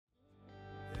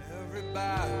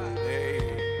Everybody,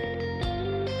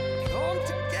 come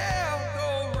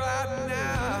together right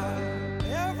now.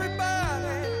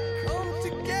 Everybody, come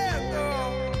together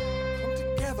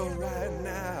right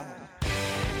now.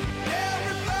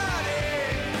 Everybody.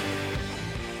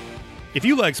 If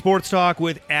you like sports talk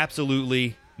with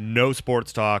absolutely no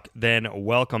sports talk, then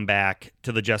welcome back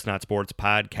to the Just Not Sports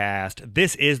podcast.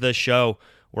 This is the show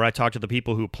where I talk to the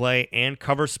people who play and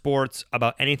cover sports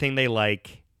about anything they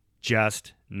like,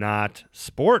 just not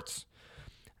sports.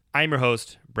 I'm your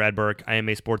host, Brad Burke. I am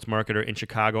a sports marketer in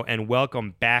Chicago, and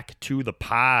welcome back to the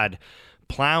pod.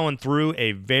 Plowing through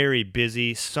a very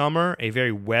busy summer, a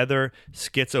very weather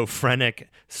schizophrenic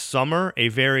summer, a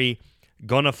very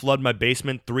gonna flood my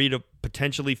basement 3 to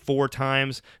potentially 4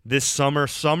 times this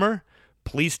summer.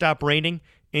 Please stop raining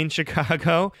in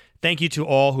Chicago. Thank you to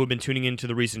all who have been tuning into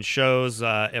the recent shows.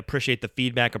 Appreciate the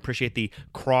feedback. Appreciate the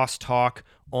crosstalk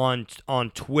on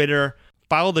Twitter.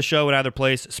 Follow the show in either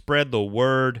place. Spread the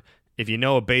word. If you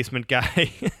know a basement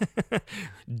guy,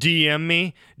 DM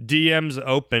me. DM's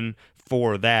open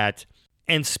for that.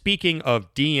 And speaking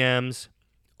of DMs,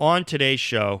 on today's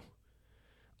show,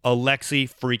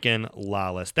 Alexi freaking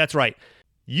Lalas. That's right.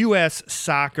 U.S.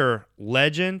 soccer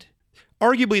legend,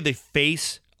 arguably the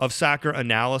face of soccer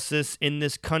analysis in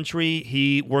this country.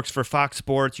 He works for Fox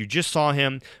Sports. You just saw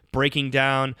him breaking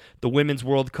down the Women's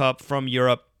World Cup from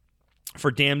Europe for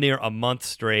damn near a month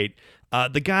straight.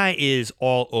 The guy is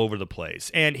all over the place.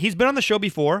 And he's been on the show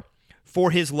before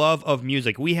for his love of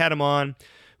music. We had him on,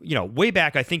 way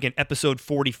back, I think, in episode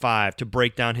 45 to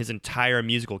break down his entire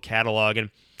musical catalog. And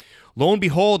lo and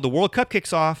behold, the World Cup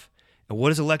kicks off. And what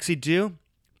does Alexi do?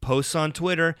 Posts on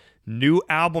Twitter, new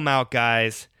album out,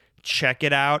 guys. Check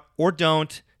it out or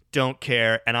don't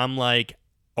care. And I'm like,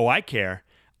 oh, I care.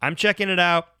 I'm checking it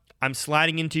out. I'm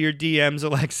sliding into your DMs,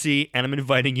 Alexi, and I'm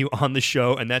inviting you on the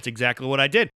show. And that's exactly what I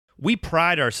did. We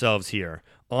pride ourselves here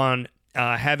on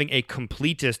having a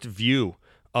completist view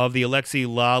of the Alexi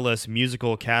Lalas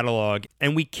musical catalog,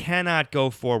 and we cannot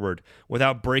go forward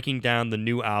without breaking down the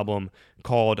new album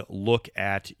called Look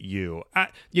at You.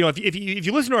 If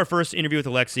you listen to our first interview with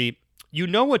Alexi, you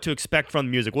know what to expect from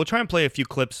the music. We'll try and play a few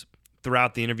clips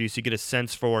throughout the interview so you get a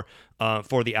sense for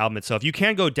the album itself. You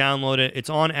can go download it.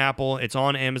 It's on Apple. It's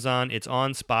on Amazon. It's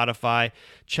on Spotify.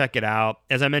 Check it out.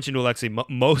 As I mentioned to Alexi,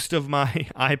 most of my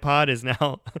iPod is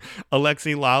now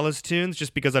Alexi Lalas tunes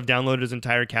just because I've downloaded his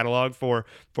entire catalog for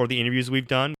the interviews we've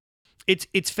done.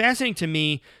 It's fascinating to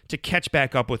me to catch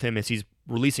back up with him as he's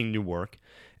releasing new work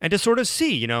and to sort of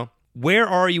see, where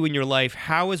are you in your life?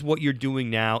 How is what you're doing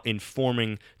now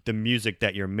informing the music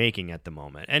that you're making at the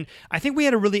moment? And I think we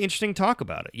had a really interesting talk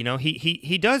about it.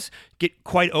 He does get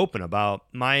quite open about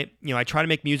I try to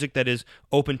make music that is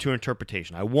open to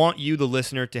interpretation. I want you, the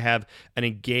listener, to have an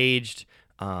engaged,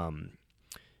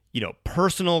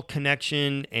 personal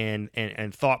connection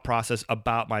and thought process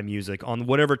about my music on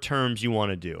whatever terms you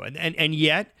want to do. And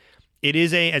yet, it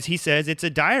is as he says, it's a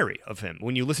diary of him.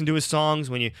 When you listen to his songs,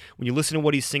 when you listen to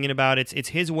what he's singing about, it's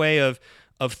his way of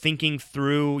thinking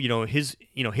through,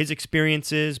 his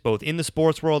experiences both in the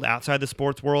sports world, outside the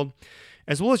sports world,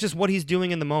 as well as just what he's doing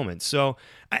in the moment. So,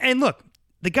 and look,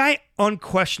 the guy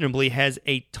unquestionably has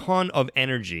a ton of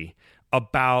energy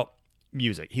about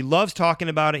music. He loves talking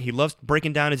about it. He loves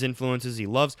breaking down his influences. He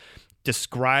loves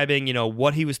describing,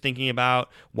 what he was thinking about,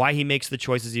 why he makes the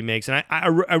choices he makes. And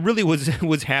I really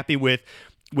was happy with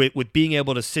being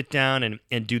able to sit down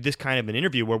and do this kind of an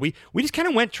interview where we just kind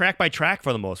of went track by track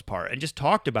for the most part and just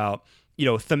talked about,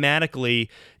 thematically,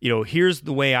 here's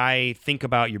the way I think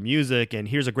about your music, and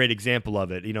here's a great example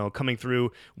of it, coming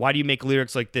through, why do you make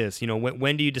lyrics like this?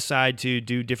 When do you decide to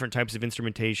do different types of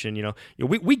instrumentation?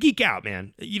 We geek out,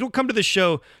 man. You don't come to the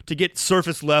show to get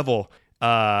surface level.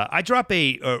 I drop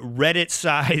a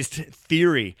Reddit-sized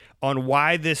theory on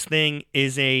why this thing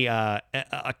is a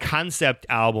concept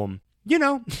album.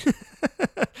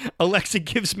 Alexi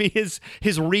gives me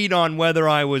his read on whether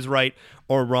I was right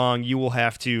or wrong. You will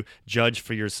have to judge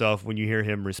for yourself when you hear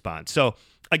him respond. So,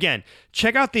 again,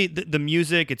 check out the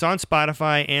music. It's on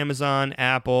Spotify, Amazon,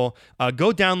 Apple.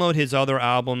 Go download his other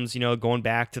albums, going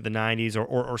back to the 90s,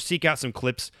 or seek out some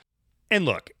clips. And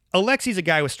look, Alexi's a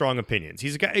guy with strong opinions.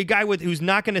 He's a guy who's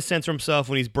not going to censor himself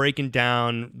when he's breaking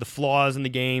down the flaws in the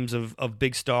games of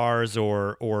big stars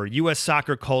or U.S.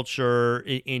 soccer culture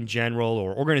in general,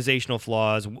 or organizational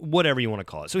flaws, whatever you want to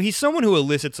call it. So he's someone who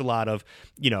elicits a lot of,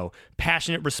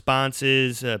 passionate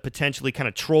responses, potentially kind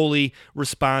of trolly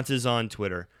responses on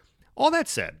Twitter. All that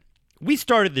said, we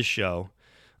started this show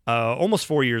almost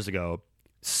 4 years ago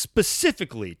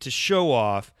specifically to show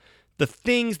off the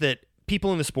things that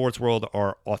people in the sports world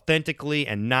are authentically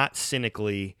and not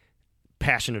cynically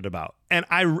passionate about. And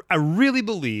I really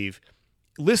believe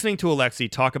listening to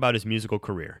Alexi talk about his musical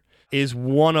career is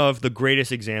one of the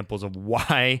greatest examples of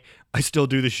why I still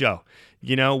do the show.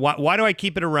 You know, why do I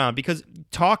keep it around? Because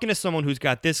talking to someone who's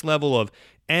got this level of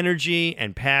energy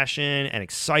and passion and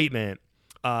excitement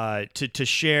to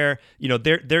share, you know,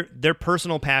 their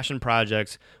personal passion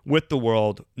projects with the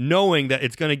world, knowing that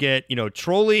it's going to get, you know,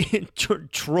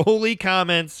 trolly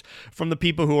comments from the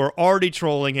people who are already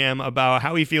trolling him about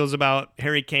how he feels about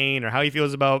Harry Kane or how he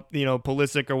feels about, you know,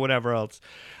 Pulisic or whatever else,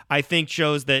 I think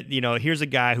shows that, you know, here's a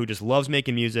guy who just loves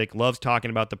making music, loves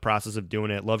talking about the process of doing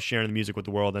it, loves sharing the music with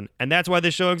the world, and that's why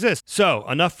this show exists. So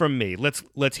enough from me.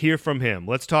 Let's hear from him.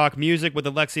 Let's talk music with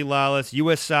Alexi Lalas,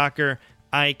 U.S. soccer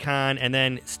icon, and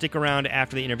then stick around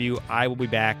after the interview. I will be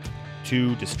back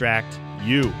to distract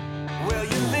you. Well,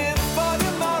 you live for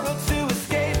tomorrow to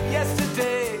escape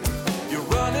yesterday. You're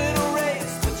running a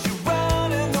race, but you're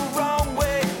running the wrong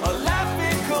way. A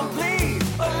life incomplete,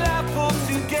 a life pulled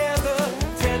together,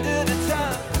 10 at a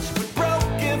time, but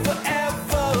broken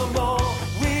forevermore.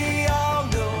 We all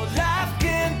know life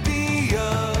can be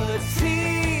a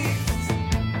tease.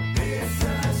 It's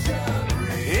such a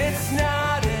breeze. It's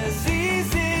not as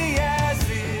easy as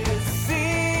it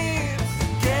seems.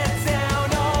 Get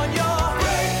down on your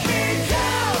break me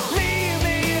down, leave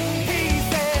me in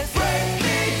pieces. Break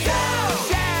me down,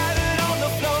 shattered on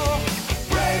the floor.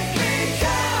 Break me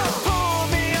down, pull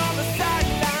me on the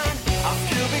sideline. I'll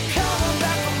still be coming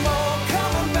back for more,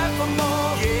 coming back for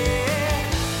more, yeah.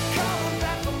 Coming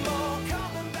back for more,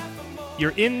 coming back for more.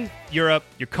 You're in Europe,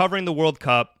 you're covering the World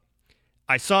Cup.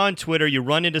 I saw on Twitter you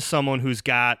run into someone who's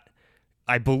got,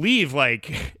 I believe,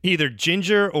 like either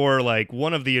Ginger or like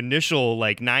one of the initial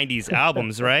like 90s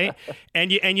albums, right? And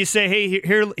you say, hey,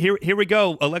 here we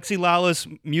go. Alexi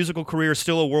Lalas' musical career is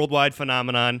still a worldwide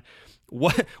phenomenon.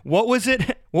 What was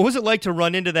it? What was it like to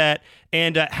run into that?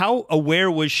 And how aware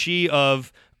was she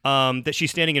of that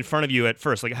she's standing in front of you at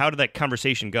first? Like, how did that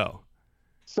conversation go?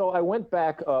 So I went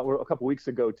back a couple weeks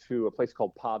ago to a place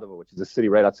called Padova, which is a city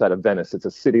right outside of Venice. It's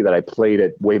a city that I played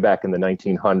at way back in the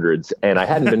 1900s, and I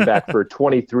hadn't been back for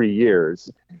 23 years.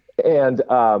 And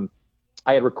I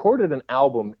had recorded an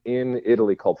album in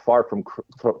Italy called Far From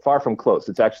Close.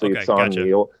 It's actually Okay, it's on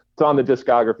gotcha. it's on the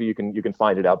discography. You can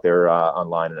find it out there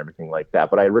online and everything like that.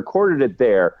 But I recorded it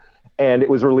there, and it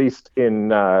was released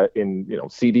in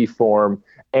CD form.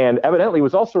 And evidently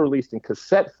was also released in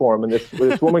cassette form. And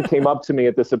this woman came up to me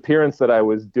at this appearance that I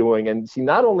was doing, and she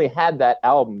not only had that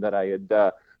album that I had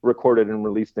recorded and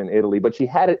released in Italy, but she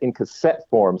had it in cassette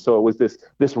form. So it was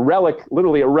this relic,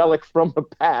 literally a relic from the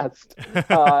past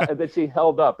that she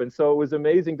held up. And so it was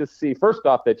amazing to see, first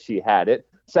off, that she had it.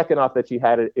 Second off, that she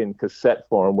had it in cassette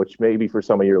form, which maybe for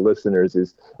some of your listeners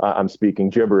is I'm speaking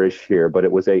gibberish here, but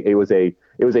it was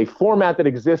a format that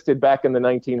existed back in the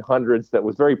 1900s that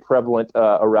was very prevalent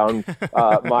around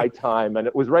my time, and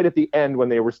it was right at the end when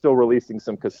they were still releasing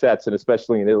some cassettes, and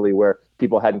especially in Italy where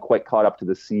people hadn't quite caught up to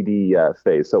the CD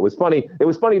phase. So it was funny. It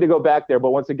was funny to go back there,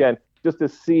 but once again, just to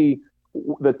see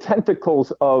the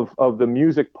tentacles of the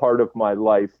music part of my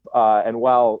life. And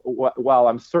while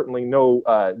I'm certainly no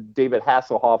David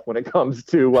Hasselhoff when it comes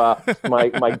to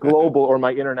my global or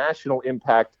my international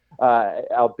impact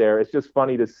out there, it's just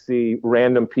funny to see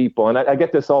random people. And I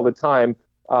get this all the time,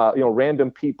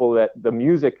 random people that the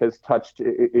music has touched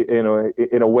in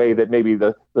a way that maybe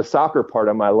the soccer part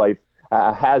of my life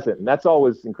hasn't. And that's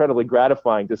always incredibly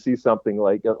gratifying to see something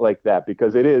like that,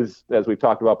 because it is, as we've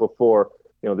talked about before,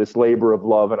 this labor of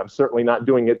love, and I'm certainly not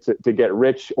doing it to get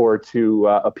rich or to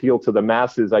appeal to the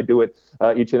masses. I do it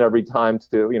each and every time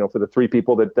to, for the three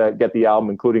people that get the album,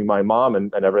 including my mom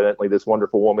and evidently this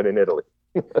wonderful woman in Italy.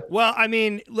 Well, I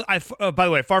mean, by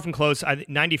the way, Far From Close,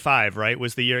 95, right,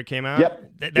 was the year it came out?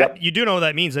 Yep. Yep. You do know what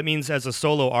that means. That means as a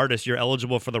solo artist, you're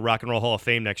eligible for the Rock and Roll Hall of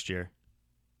Fame next year.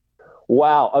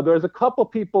 Wow. There's a couple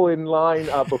people in line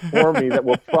before me that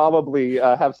will probably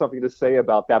have something to say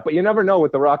about that. But you never know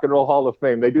with the Rock and Roll Hall of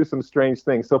Fame. They do some strange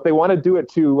things. So if they want to do it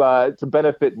to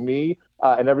benefit me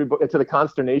and everybody, to the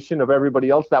consternation of everybody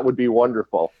else, that would be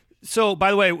wonderful. So,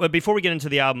 by the way, before we get into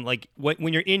the album, like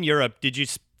when you're in Europe, did you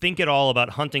think at all about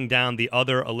hunting down the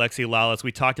other Alexi Lalas?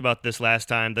 We talked about this last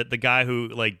time, that the guy who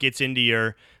like gets into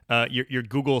your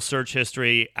Google search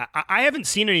history. I haven't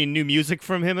seen any new music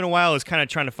from him in a while. I was kind of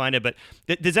trying to find it, but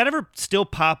does that ever still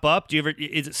pop up?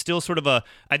 Is it still sort of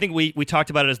I think we talked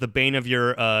about it as the bane of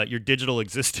your digital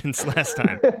existence last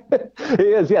time. It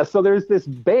is, yeah. So there's this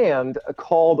band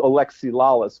called Alexi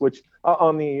Lalas, which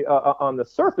on the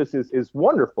surface is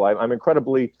wonderful. I'm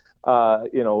incredibly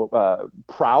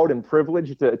proud and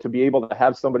privileged to be able to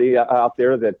have somebody out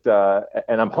there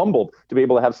and I'm humbled to be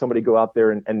able to have somebody go out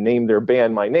there and name their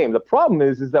band my name. The problem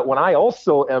is that when I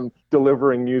also am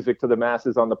delivering music to the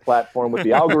masses on the platform with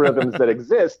the algorithms that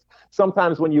exist,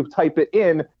 sometimes when you type it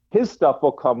in, his stuff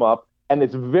will come up, and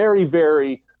it's very,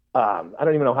 very I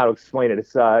don't even know how to explain it.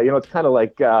 It's it's kind of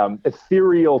like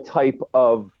ethereal type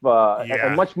of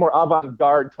a much more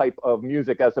avant-garde type of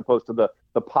music as opposed to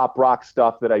the pop rock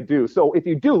stuff that I do. So if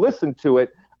you do listen to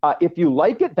it, if you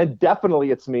like it, then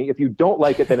definitely it's me. If you don't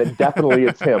like it, then it definitely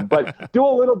it's him. But do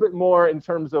a little bit more in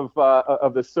terms of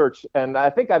the search, and I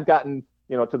think I've gotten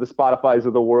to the Spotifys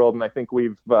of the world, and I think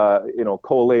we've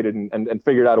collated and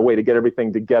figured out a way to get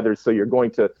everything together. So you're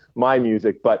going to my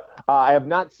music, but I have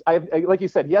not. Like you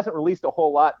said, he hasn't released a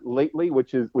whole lot lately,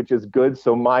 which is good.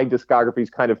 So my discography is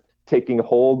kind of taking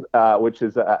hold, which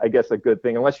is I guess a good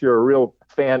thing, unless you're a real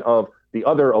fan of the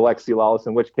other Alexi Lalas,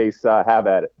 in which case have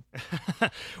at it.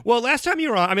 Well, last time you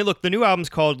were on, I mean, look, the new album's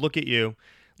called Look at You.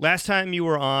 Last time you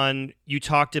were on, you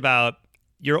talked about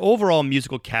your overall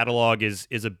musical catalog is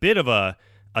a bit of a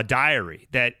diary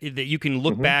that you can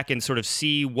look back and sort of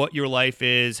see what your life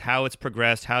is, how it's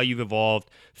progressed, how you've evolved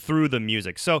through the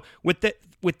music. So with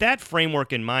that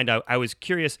framework in mind, I was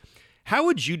curious, how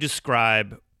would you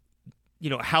describe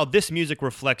how this music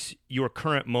reflects your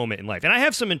current moment in life? And I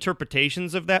have some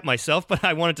interpretations of that myself, but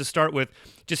I wanted to start with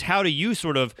just how do you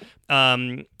sort of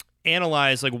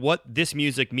analyze like what this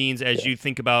music means as you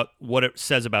think about what it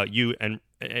says about you and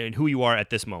who you are at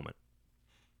this moment.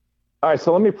 All right,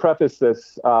 so let me preface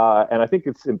this, and I think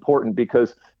it's important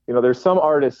because there's some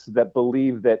artists that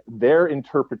believe that their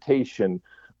interpretation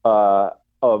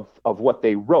of what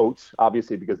they wrote,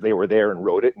 obviously because they were there and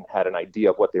wrote it and had an idea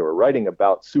of what they were writing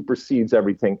about, supersedes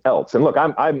everything else. And look,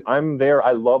 I'm there.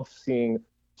 I love seeing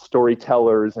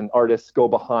storytellers and artists go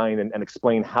behind and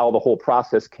explain how the whole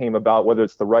process came about, whether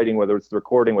it's the writing, whether it's the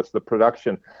recording, what's the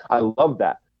production. I love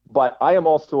that. But I am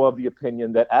also of the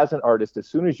opinion that as an artist, as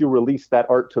soon as you release that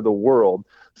art to the world,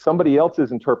 somebody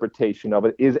else's interpretation of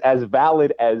it is as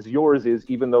valid as yours is,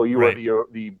 even though you are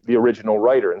the original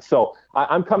writer. And so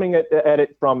I'm coming at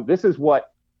it from this is what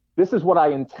I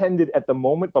intended at the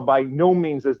moment, but by no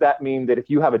means does that mean that if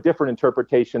you have a different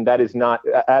interpretation, that is not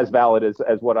as valid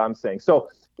as what I'm saying. So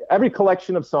every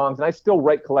collection of songs, and I still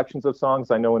write collections of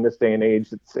songs. I know in this day and age,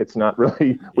 it's not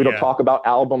really, we don't talk about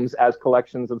albums as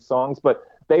collections of songs, but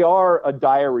they are a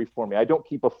diary for me. I don't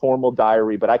keep a formal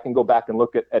diary, but I can go back and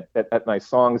look at my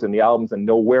songs and the albums and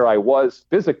know where I was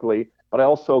physically, but I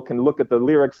also can look at the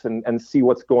lyrics and see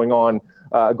what's going on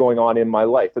in my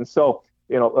life. And so,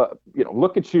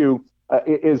 Look at You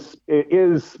is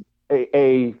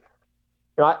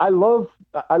I love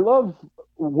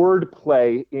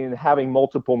wordplay in having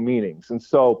multiple meanings. And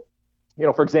so,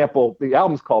 for example, the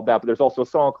album's called that, but there's also a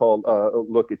song called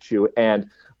Look at You. And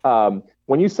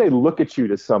when you say look at you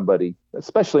to somebody,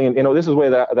 especially in, this is the way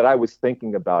that I was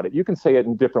thinking about it, you can say it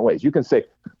in different ways. You can say,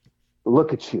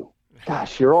 look at you.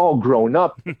 Gosh, you're all grown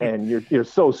up and you're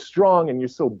so strong and you're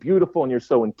so beautiful and you're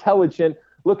so intelligent.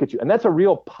 Look at you. And that's a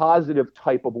real positive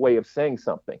type of way of saying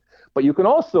something. But you can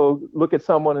also look at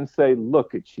someone and say,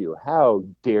 look at you. How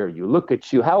dare you? Look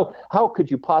at you. How could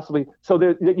you possibly? So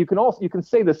you can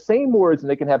say the same words and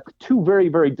they can have two very,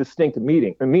 very distinct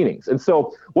meanings. And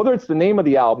so whether it's the name of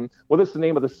the album, whether it's the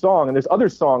name of the song, and there's other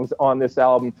songs on this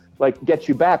album like Get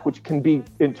You Back, which can be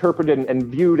interpreted and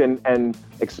viewed and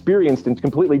experienced in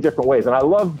completely different ways. And I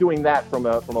love doing that from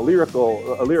a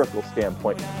lyrical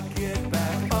standpoint.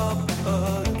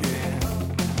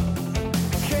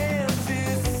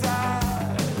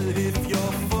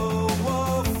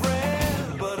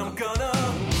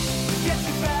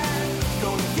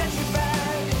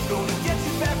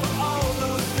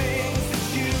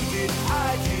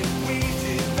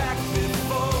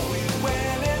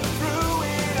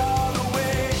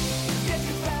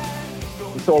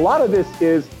 So a lot of this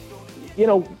is,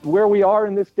 where we are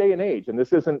in this day and age, and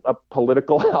this isn't a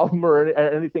political album or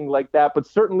anything like that, but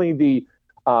certainly the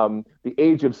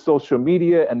age of social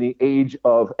media and the age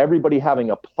of everybody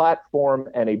having a platform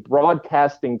and a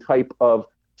broadcasting type of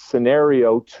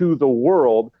scenario to the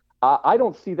world. I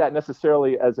don't see that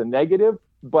necessarily as a negative,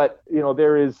 but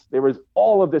there is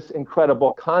all of this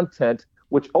incredible content,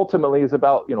 which ultimately is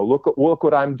about, look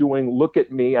what I'm doing, look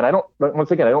at me. And I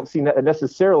don't see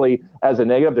necessarily as a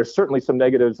negative. There's certainly some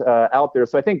negatives out there.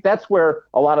 So I think that's where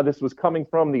a lot of this was coming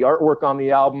from. The artwork on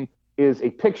the album is a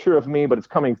picture of me, but it's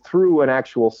coming through an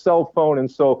actual cell phone. And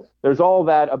so there's all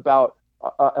that about,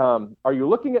 are you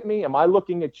looking at me? Am I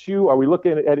looking at you? Are we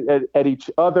looking at each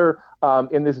other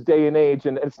in this day and age?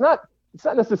 And it's not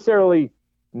necessarily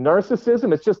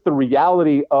narcissism. It's just the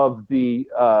reality of the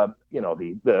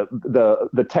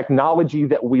the technology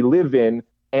that we live in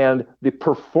and the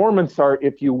performance art,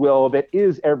 if you will, that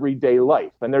is everyday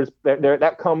life. And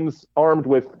that comes armed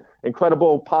with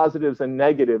incredible positives and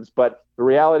negatives. But the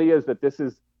reality is that this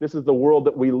is the world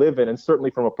that we live in, and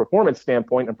certainly from a performance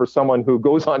standpoint, and for someone who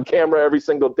goes on camera every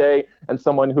single day, and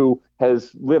someone who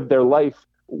has lived their life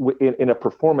in a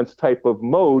performance type of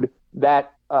mode,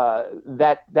 that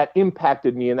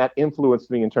impacted me and that influenced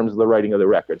me in terms of the writing of the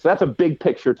record. So that's a big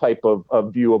picture type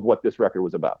of view of what this record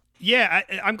was about. Yeah,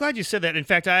 I'm glad you said that. In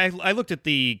fact, I looked at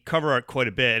the cover art quite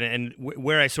a bit, and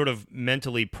where I sort of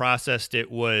mentally processed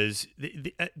it was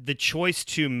the choice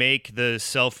to make the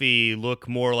selfie look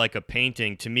more like a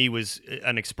painting, to me, was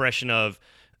an expression of,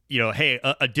 hey,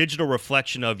 a digital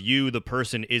reflection of you, the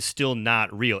person, is still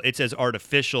not real. It's as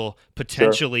artificial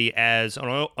potentially Sure. as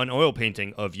an oil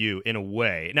painting of you in a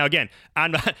way. Now, again,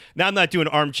 I'm not doing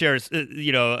armchair,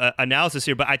 analysis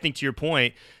here, but I think to your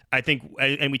point,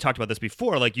 and we talked about this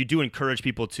before, like, you do encourage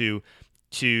people to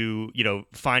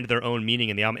find their own meaning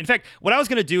in the album. In fact, what I was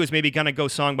going to do is maybe kind of go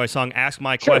song by song, ask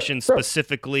my questions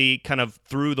specifically kind of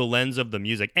through the lens of the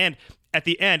music. And at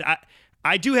the end,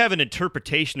 I do have an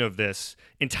interpretation of this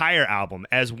entire album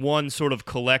as one sort of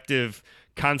collective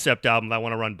concept album that I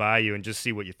want to run by you and just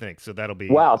see what you think. So that'll be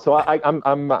wow. So I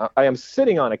am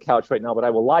sitting on a couch right now, but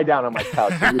I will lie down on my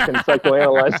couch and you can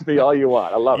psychoanalyze me all you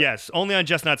want. I love it. Yes, only on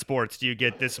Just Not Sports do you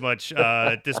get this much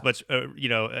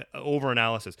over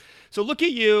analysis. So look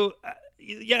at you.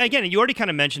 Yeah, again, you already kind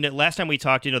of mentioned it last time we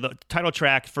talked. The title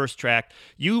track, first track.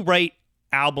 You write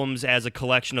albums as a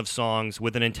collection of songs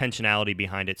with an intentionality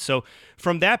behind it. So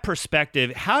from that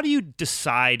perspective, how do you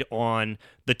decide on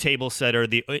the table setter,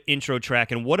 the intro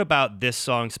track, and what about this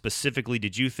song specifically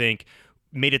did you think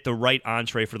made it the right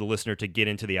entree for the listener to get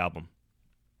into the album?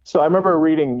 So I remember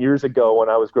reading years ago when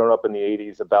I was growing up in the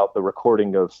 80s about the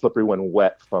recording of Slippery When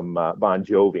Wet from Bon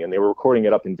Jovi, and they were recording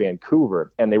it up in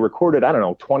Vancouver, and they recorded,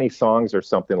 20 songs or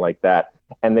something like that.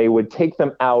 And they would take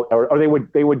them out, or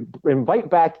they would invite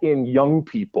back in young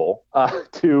people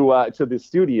to the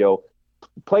studio,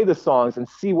 play the songs, and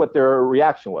see what their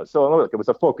reaction was. So look, it was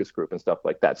a focus group and stuff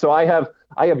like that. So I have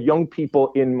young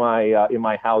people in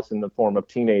my house in the form of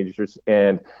teenagers,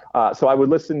 and so I would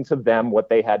listen to them, what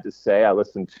they had to say. I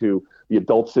listened to the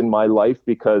adults in my life,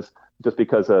 because just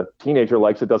because a teenager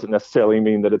likes it doesn't necessarily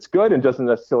mean that it's good, and doesn't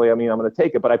necessarily mean I'm going to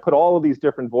take it. But I put all of these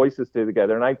different voices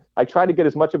together, and I try to get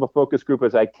as much of a focus group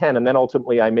as I can, and then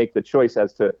ultimately I make the choice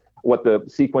as to what the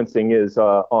sequencing is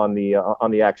on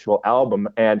the actual album.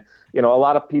 And a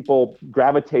lot of people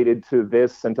gravitated to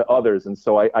this and to others, and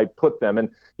so I put them. And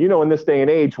in this day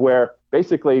and age where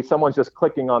basically someone's just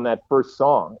clicking on that first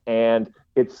song, and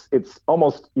it's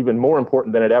almost even more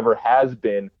important than it ever has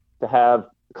been to have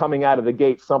coming out of the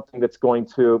gate something that's going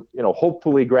to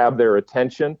hopefully grab their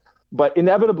attention. But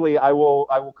inevitably I will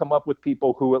come up with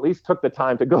people who at least took the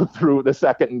time to go through the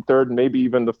second and third and maybe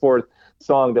even the fourth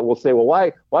song that will say, well,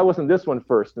 why wasn't this one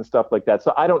first, and stuff like that.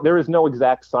 So there is no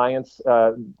exact science,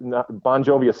 Bon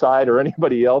Jovi aside or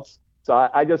anybody else. So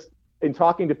I just, in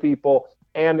talking to people,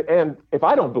 and if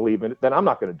I don't believe in it, then I'm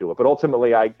not going to do it. But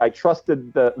ultimately, I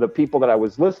trusted the people that I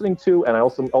was listening to, and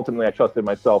I trusted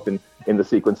myself in the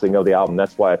sequencing of the album.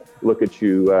 That's why Look at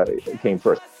You came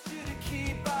first.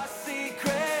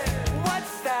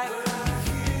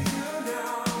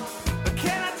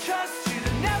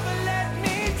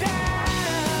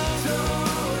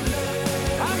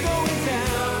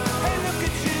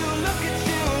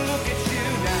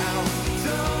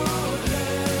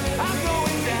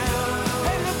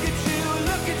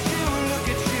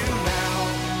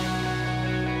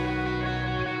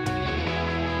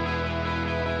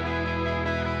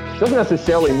 Doesn't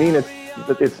necessarily mean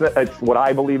it's what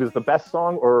I believe is the best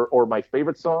song or my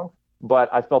favorite song, but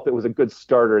I felt it was a good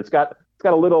starter. It's got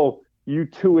a little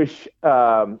U2-ish,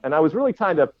 and I was really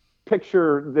trying to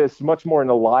picture this much more in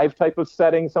a live type of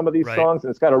setting, some of these songs, and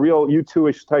it's got a real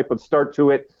U2-ish type of start to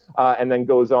it, and then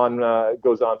goes on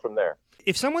from there.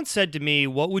 If someone said to me,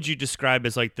 what would you describe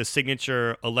as like the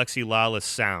signature Alexi Lalas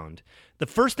sound? The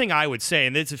first thing I would say,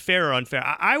 and it's fair or unfair,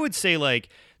 I would say like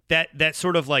that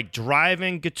sort of like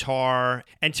driving guitar,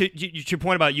 and to your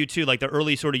point about U2, like the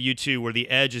early sort of U2 where the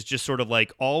edge is just sort of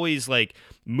like always like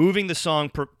moving the song,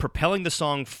 propelling the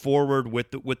song forward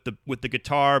with the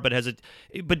guitar, but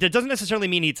that doesn't necessarily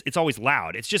mean it's always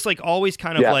loud. It's just like always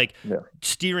kind of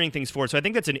steering things forward. So I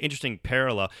think that's an interesting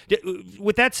parallel.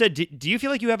 With that said, do you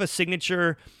feel like you have a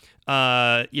signature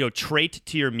trait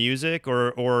to your music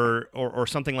or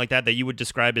something like that you would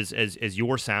describe as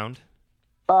your sound?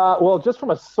 Well, just from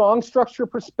a song structure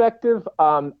perspective,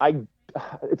 I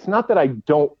it's not that I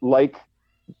don't like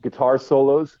guitar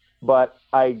solos, but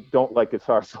I don't like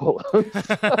guitar solos.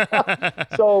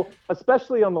 So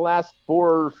especially on the last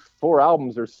four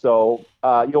albums or so,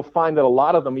 you'll find that a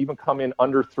lot of them even come in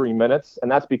under 3 minutes,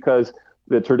 and that's because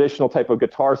the traditional type of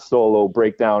guitar solo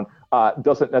breakdown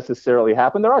doesn't necessarily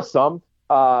happen. There are some,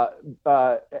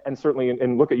 and certainly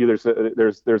in Look at You, there's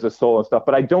a solo and stuff,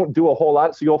 but I don't do a whole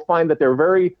lot. So you'll find that they're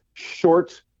very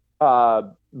short,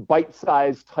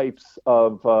 bite-sized types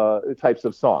of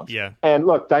songs. Yeah. And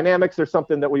look, dynamics are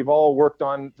something that we've all worked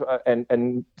on,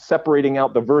 and separating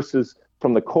out the verses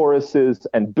from the choruses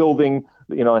and building,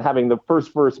 and having the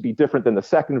first verse be different than the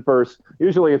second verse.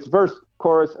 Usually it's verse,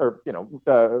 chorus, or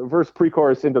verse,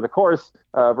 pre-chorus into the chorus,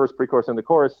 verse, pre-chorus into the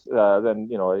chorus, then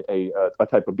a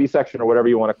type of B section or whatever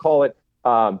you want to call it,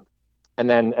 and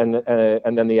then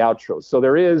the outro. So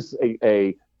there is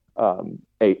a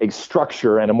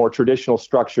structure and a more traditional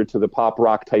structure to the pop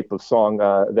rock type of song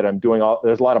that I'm doing.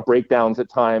 There's a lot of breakdowns at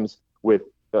times with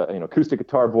acoustic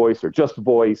guitar voice or just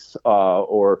voice,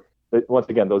 or once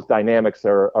again, those dynamics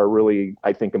are really,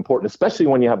 I think, important, especially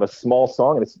when you have a small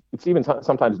song, and it's even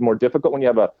sometimes more difficult when you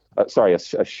have a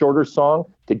shorter song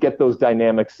to get those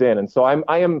dynamics in. And so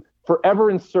I am forever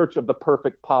in search of the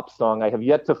perfect pop song. I have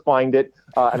yet to find it,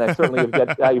 and I certainly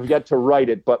have yet to write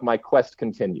it, but my quest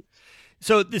continues.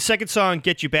 So the second song,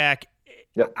 Get You Back,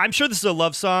 Yep. I'm sure this is a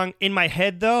love song. In my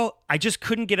head, though, I just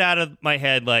couldn't get out of my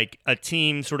head like a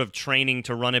team sort of training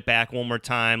to run it back one more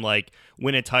time, like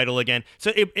win a title again.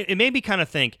 So it made me kind of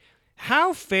think,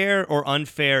 how fair or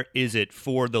unfair is it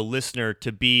for the listener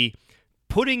to be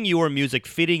fitting your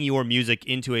music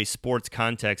into a sports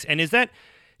context? And is that...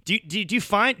 Do you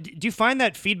find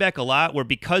that feedback a lot, where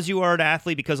because you are an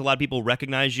athlete, because a lot of people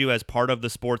recognize you as part of the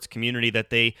sports community,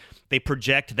 that they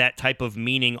project that type of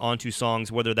meaning onto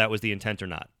songs, whether that was the intent or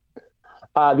not?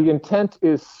 The intent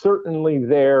is certainly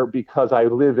there because I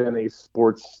live in a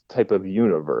sports type of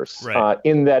universe. Right.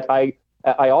 In that I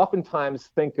oftentimes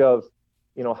think of,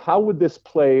 how would this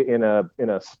play in a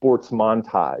sports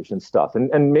montage and stuff,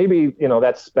 and maybe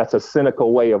that's a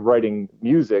cynical way of writing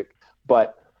music,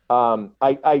 but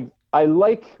I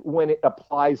like when it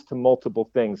applies to multiple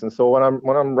things. And so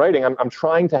when I'm writing, I'm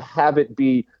trying to have it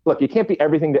be, look, you can't be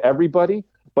everything to everybody,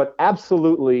 but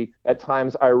absolutely at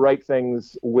times I write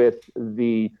things with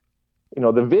the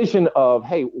vision of,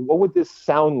 hey, what would this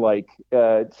sound like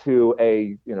to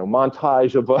a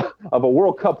montage of a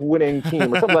World Cup winning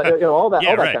team or something like, all that Yeah,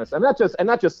 all that right. kind of stuff. And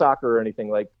not just soccer or anything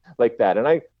like that.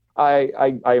 And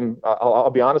I'll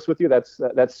be honest with you. That's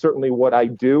certainly what I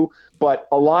do, but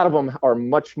a lot of them are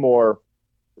much more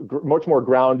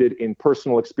grounded in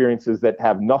personal experiences that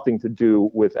have nothing to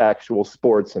do with actual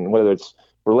sports, and whether it's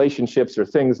relationships or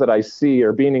things that I see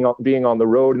or being on the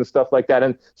road and stuff like that.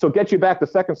 And so Get You Back, the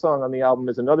second song on the album,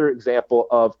 is another example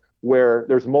of where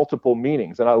there's multiple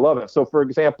meanings, and I love it. So for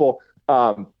example,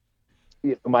 my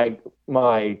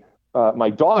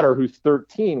daughter, who's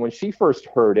 13, when she first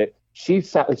heard it, she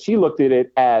looked at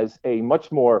it as a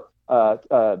much more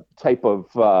type of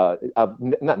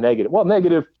not negative,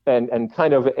 negative and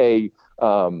kind of a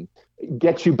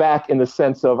get you back, in the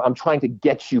sense of, I'm trying to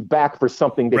get you back for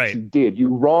something that Right. you did.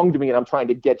 You wronged me and I'm trying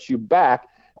to get you back,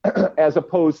 as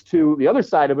opposed to the other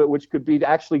side of it, which could be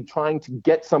actually trying to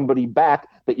get somebody back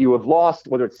that you have lost,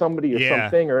 whether it's somebody or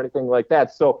something or anything like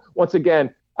that. So once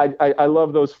again, I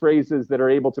love those phrases that are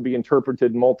able to be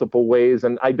interpreted multiple ways,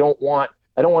 and I don't want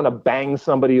to bang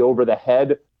somebody over the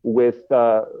head with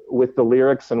the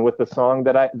lyrics and with the song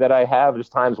that I have. There's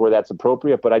times where that's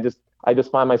appropriate, but I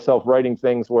just find myself writing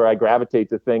things where I gravitate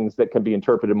to things that can be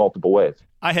interpreted multiple ways.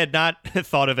 I had not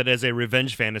thought of it as a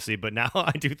revenge fantasy, but now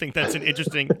I do think that's an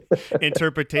interesting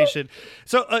interpretation.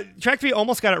 So track 3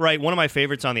 almost got it right. One of my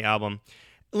favorites on the album.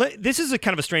 This is a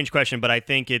kind of a strange question, but I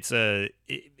think it's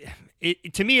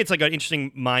to me, it's like an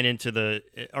interesting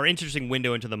interesting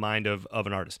window into the mind of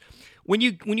an artist. When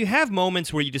you have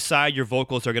moments where you decide your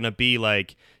vocals are going to be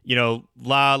like,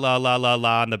 la la la la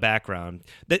la in the background,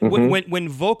 that when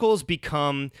vocals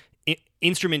become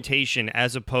instrumentation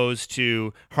as opposed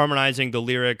to harmonizing the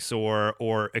lyrics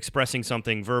or expressing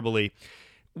something verbally,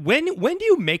 when do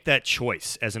you make that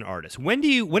choice as an artist? When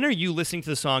are you listening to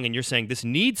the song and you're saying, this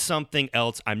needs something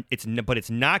else, but it's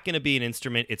not going to be an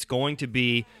instrument, it's going to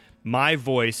be my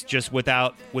voice, just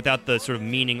without the sort of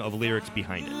meaning of lyrics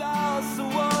behind it?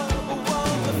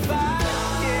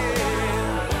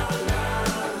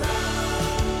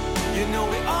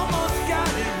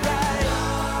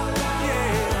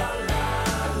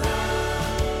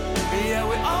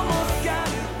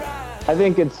 I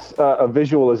think it's a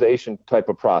visualization type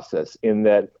of process, in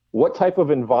that what type of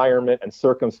environment and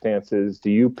circumstances do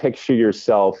you picture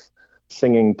yourself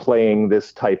singing, playing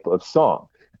this type of song.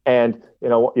 And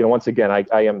once again,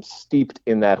 I am steeped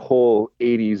in that whole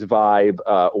 '80s vibe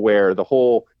where the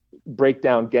whole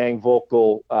breakdown gang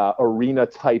vocal arena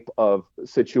type of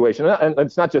situation, and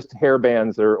it's not just hair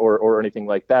bands or anything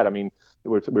like that. I mean,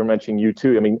 we're mentioning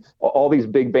U2. I mean, all these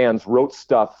big bands wrote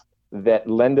stuff that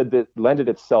lended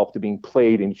itself to being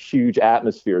played in huge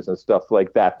atmospheres and stuff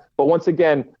like that. But once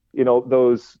again,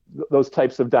 those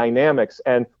types of dynamics.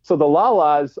 And so the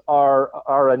Lalas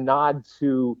are a nod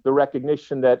to the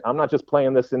recognition that I'm not just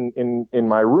playing this in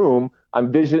my room,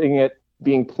 I'm visiting it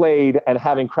being played and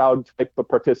having crowd type of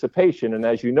participation. And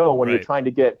as you know, when you're trying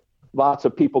to get lots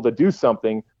of people to do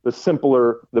something, the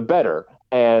simpler, the better.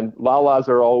 And Lalas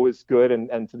are always good.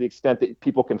 And to the extent that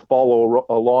people can follow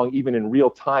along, even in real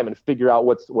time, and figure out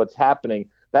what's happening,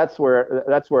 that's where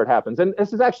it happens. And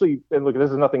this is actually, and look, this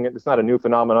is nothing, it's not a new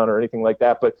phenomenon or anything like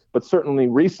that, but certainly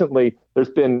recently there's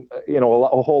been,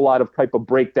 a whole lot of type of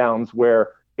breakdowns where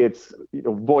it's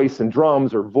voice and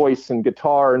drums or voice and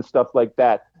guitar and stuff like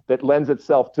that lends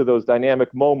itself to those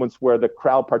dynamic moments where the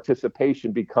crowd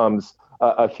participation becomes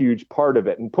a huge part of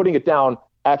it. And putting it down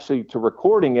actually to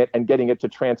recording it and getting it to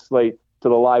translate to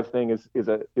the live thing is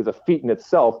a feat in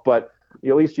itself, but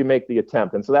at least you make the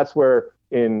attempt. And so that's where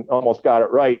in Almost Got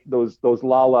It Right, those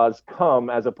Lalas come,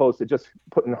 as opposed to just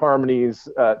putting harmonies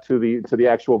to the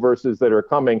actual verses that are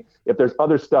coming. If there's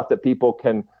other stuff that people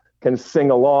can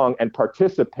sing along and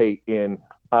participate in,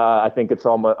 I think it's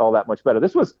all that much better.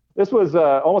 This was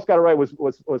Almost Got It Right was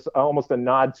almost a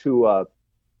nod to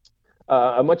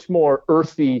a much more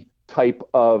earthy type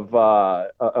of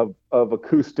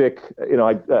acoustic,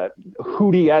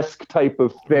 Hootie-esque type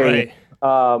of thing,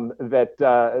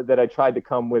 that I tried to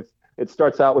come with. It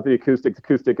starts out with the acoustic. The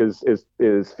acoustic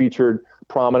is featured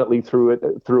prominently through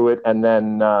it, and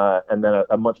then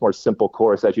a much more simple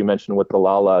chorus, as you mentioned, with the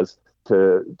Lalas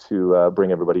to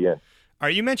bring everybody in. All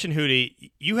right, you mentioned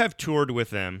Hootie. You have toured with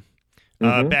them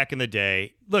back in the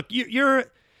day. Look, you're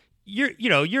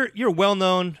a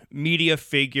well-known media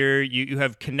figure. You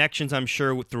have connections, I'm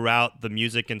sure, throughout the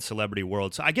music and celebrity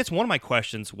world. So I guess one of my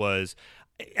questions was,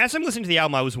 as I'm listening to the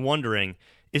album, I was wondering,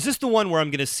 is this the one where I'm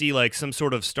going to see like some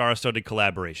sort of star-studded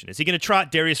collaboration? Is he going to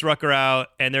trot Darius Rucker out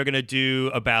and they're going to do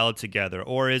a ballad together?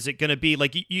 Or is it going to be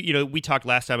like, we talked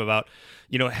last time about,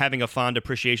 having a fond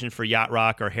appreciation for yacht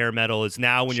rock or hair metal is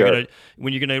now when you're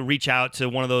going to reach out to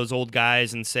one of those old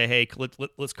guys and say, hey,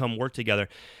 let's come work together.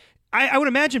 I would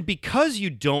imagine because you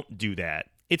don't do that,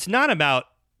 it's not about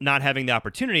not having the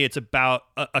opportunity. It's about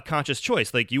a conscious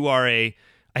choice. Like you are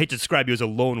I hate to describe you as a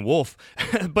lone wolf,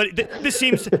 but this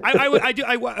seems.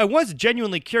 I was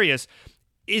genuinely curious.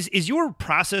 Is your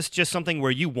process just something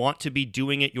where you want to be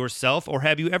doing it yourself, or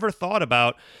have you ever thought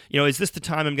about, is this the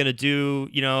time I'm going to do,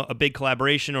 a big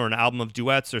collaboration or an album of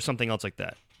duets or something else like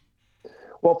that?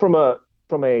 Well, from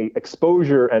a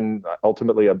exposure and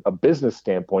ultimately a business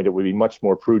standpoint, it would be much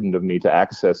more prudent of me to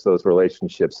access those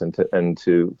relationships and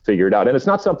to figure it out. And it's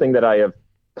not something that I have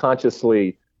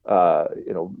consciously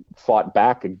fought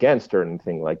back against or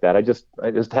anything like that. I just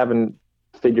haven't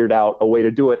figured out a way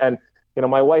to do it. And,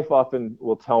 my wife often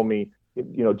will tell me,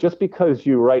 just because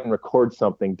you write and record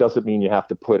something doesn't mean you have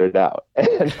to put it out.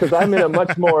 And because I'm in a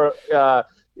much more,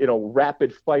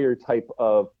 rapid fire type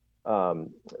of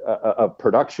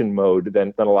production mode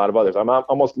than a lot of others. I'm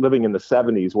almost living in the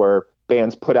 70s where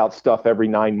bands put out stuff every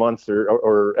 9 months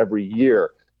or every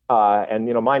year.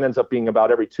 And mine ends up being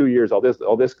about every 2 years.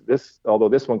 Although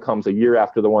this one comes a year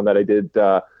after the one that I did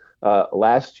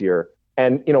last year.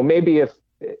 And maybe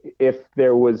if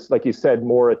there was, like you said,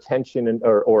 more attention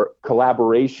or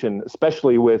collaboration,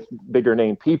 especially with bigger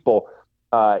name people,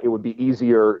 it would be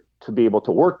easier to be able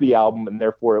to work the album, and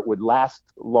therefore it would last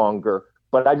longer.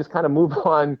 But I just kind of move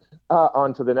on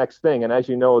to the next thing. And as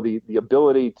you know, the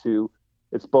ability to,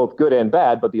 it's both good and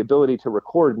bad, but the ability to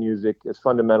record music has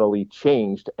fundamentally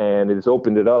changed, and it has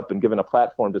opened it up and given a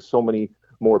platform to so many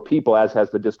more people, as has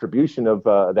the distribution of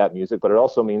that music. But it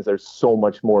also means there's so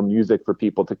much more music for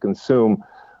people to consume.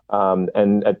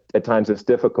 And at times it's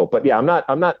difficult. But yeah, I'm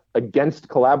not against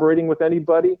collaborating with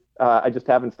anybody. I just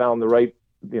haven't found the right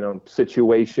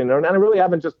situation, and I really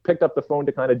haven't just picked up the phone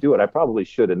to kind of do it. I probably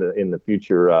should in the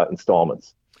future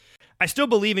installments. I still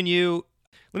believe in you.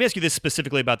 Let me ask you this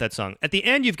specifically about that song. At the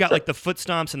end, you've got like the foot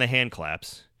stomps and the hand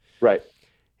claps. Right.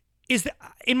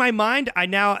 In my mind, I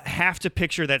now have to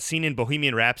picture that scene in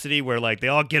Bohemian Rhapsody where like they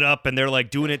all get up and they're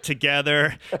like doing it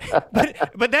together.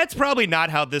 but that's probably not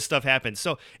how this stuff happens.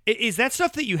 So is that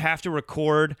stuff that you have to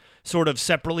record sort of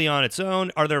separately on its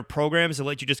own? Are there programs that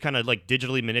let you just kind of like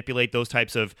digitally manipulate those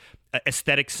types of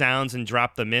aesthetic sounds and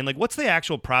drop them in? Like, what's the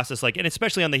actual process like? And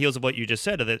especially on the heels of what you just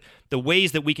said, that the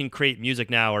ways that we can create music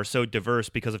now are so diverse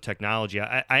because of technology.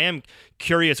 I am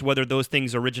curious whether those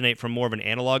things originate from more of an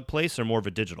analog place or more of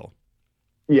a digital.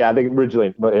 Yeah, they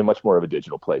originally in much more of a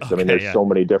digital place. Okay, I mean, there's so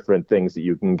many different things that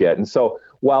you can get. And so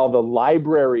while the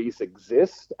libraries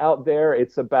exist out there,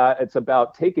 it's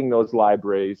about taking those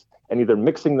libraries and either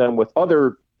mixing them with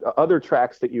other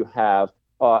tracks that you have,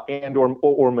 and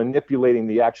or manipulating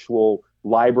the actual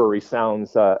library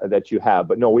sounds that you have.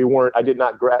 But no, we weren't. I did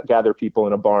not gather people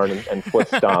in a barn and foot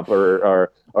stomp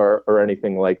or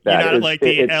anything like that. You're not like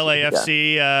the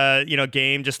LAFC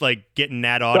game, just like getting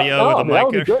that audio with a mic. That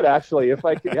would be good, actually. If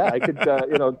I could, I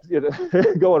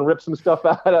could go and rip some stuff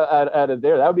out of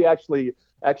there. That would be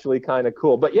actually kind of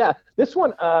cool. But yeah, this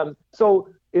one. So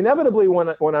inevitably,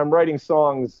 when I'm writing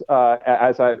songs,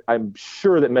 as I'm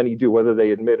sure that many do, whether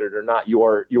they admit it or not, you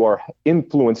are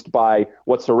influenced by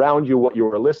what's around you, what you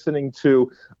are listening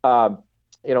to. At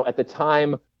the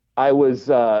time, I was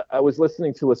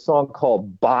listening to a song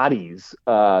called "Bodies"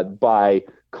 by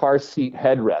Car Seat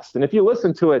Headrest, and if you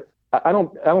listen to it, I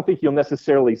don't think you'll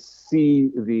necessarily see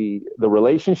the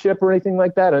relationship or anything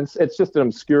like that. And it's just an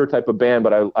obscure type of band,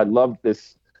 but I loved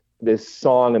this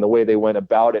song and the way they went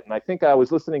about it. And I think I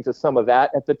was listening to some of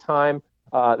that at the time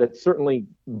that certainly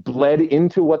bled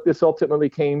into what this ultimately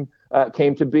came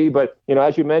to be. But,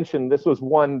 as you mentioned, this was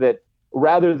one that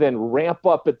rather than ramp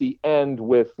up at the end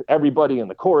with everybody in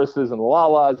the choruses and the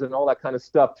Lalas and all that kind of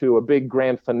stuff to a big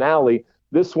grand finale,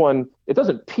 this one, it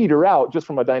doesn't peter out just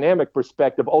from a dynamic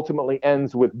perspective, ultimately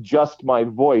ends with just my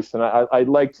voice. And I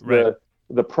liked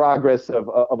the progress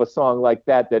of a song like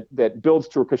that builds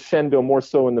to a crescendo more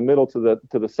so in the middle to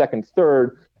the second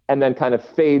third, and then kind of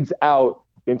fades out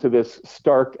into this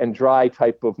stark and dry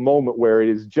type of moment where it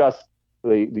is just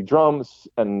the drums,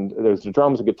 and there's the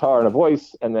drums, a guitar, and a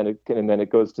voice, and then it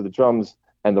goes to the drums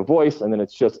and the voice, and then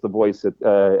it's just the voice at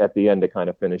the end to kind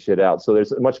of finish it out. So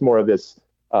there's much more of this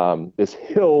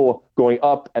hill going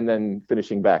up and then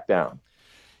finishing back down.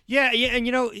 Yeah, and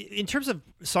in terms of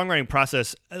songwriting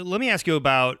process, let me ask you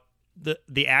about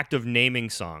the act of naming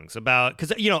songs,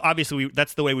 because obviously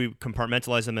that's the way we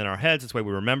compartmentalize them in our heads. It's the way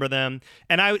we remember them.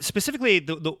 And I specifically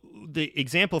the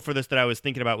example for this that I was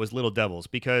thinking about was Little Devils,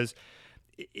 because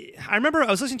I remember I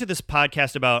was listening to this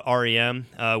podcast about REM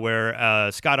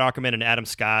where Scott Aukerman and Adam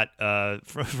Scott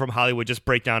from Hollywood just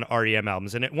break down REM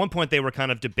albums, and at one point they were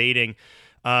kind of debating.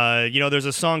 There's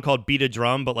a song called "Beat a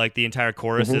Drum," but like the entire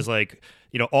chorus is like,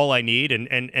 "All I Need," and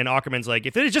Aukerman's like,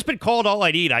 if it had just been called "All I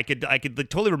Need," I could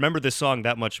totally remember this song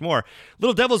that much more.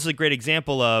 Little Devils is a great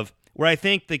example of where I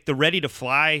think like the "Ready to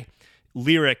Fly"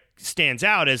 lyric stands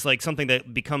out as like something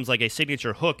that becomes like a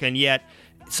signature hook, and yet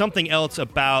something else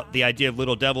about the idea of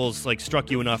Little Devils like struck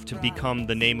you enough to become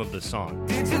the name of the song.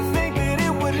 Did you think that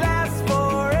it would last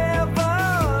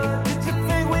forever? Did you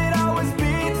think we'd always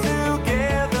be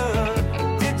together?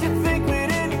 Did you think we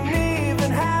didn't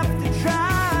even have to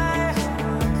try?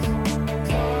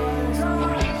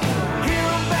 Hear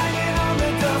 'em banging on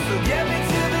the door, so get me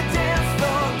to the dance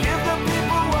floor. Give the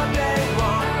people what they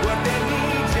want, what they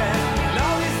need, yeah. And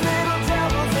all these little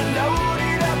devils are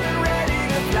loaded up and ready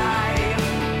to fly.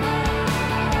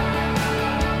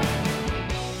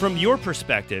 From your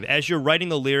perspective, as you're writing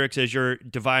the lyrics, as you're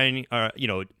devising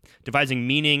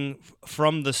meaning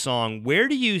from the song, where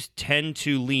do you tend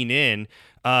to lean in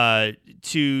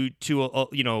to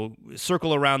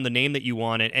circle around the name that you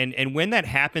want it, and when that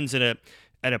happens at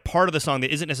a part of the song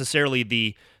that isn't necessarily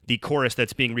the chorus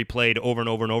that's being replayed over and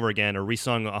over and over again or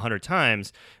resung 100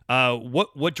 times,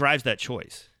 what drives that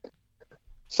choice?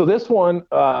 So this one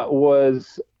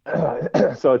was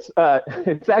so it's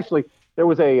actually there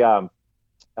was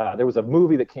a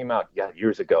movie that came out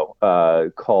years ago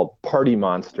called Party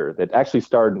Monster that actually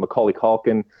starred Macaulay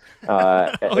Culkin.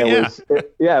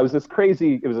 It was this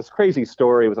crazy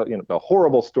story. It was a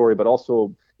horrible story, but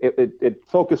also it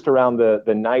focused around the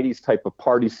 90s type of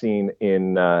party scene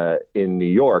in New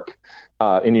York,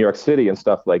 in New York City and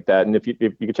stuff like that. And if you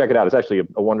could check it out, it's actually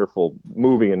a wonderful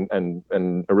movie and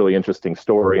a really interesting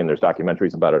story. And there's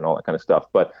documentaries about it and all that kind of stuff.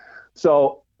 But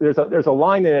so. There's a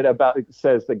line in it it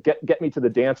says that get me to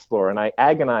the dance floor, and I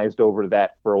agonized over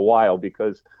that for a while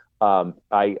because I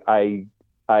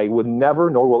would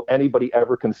never, nor will anybody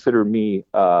ever consider me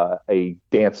a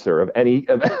dancer of any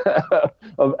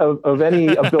of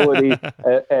any ability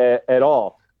at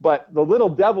all. But the Little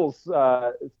Devils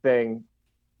thing,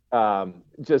 I'm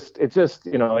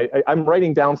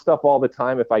writing down stuff all the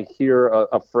time. If I hear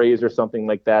a phrase or something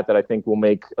like that I think will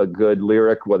make a good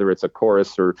lyric, whether it's a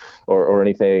chorus or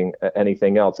anything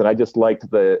else. And I just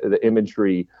liked the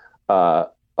imagery of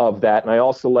of that. And I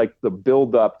also like the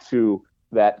build up to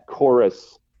that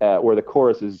chorus, where the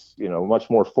chorus is, much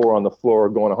more four on the floor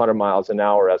going 100 miles an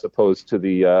hour, as opposed to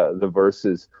the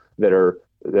verses that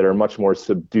are much more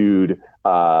subdued,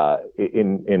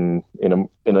 in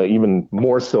a even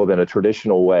more so than a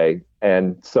traditional way.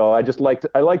 And so I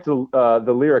liked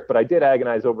the lyric, but I did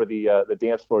agonize over the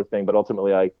dance floor thing. But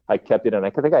ultimately, I kept it, and I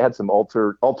think I had some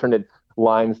alternate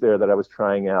lines there that I was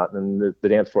trying out, and the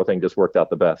dance floor thing just worked out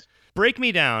the best. Break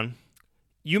Me Down.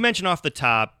 You mentioned off the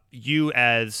top you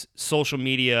as social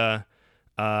media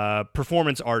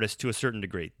performance artist to a certain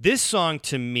degree. This song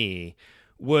to me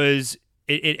was,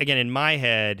 again, in my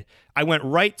head, I went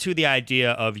right to the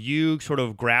idea of you sort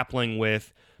of grappling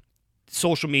with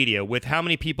social media, with how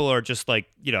many people are just like,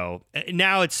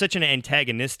 now it's such an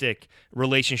antagonistic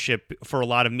relationship for a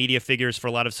lot of media figures, for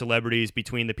a lot of celebrities,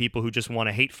 between the people who just want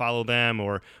to hate follow them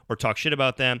or talk shit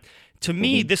about them. To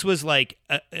me, this was like,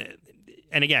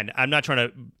 and again, I'm not trying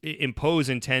to impose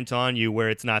intent on you where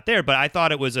it's not there, but I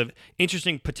thought it was an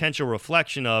interesting potential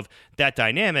reflection of that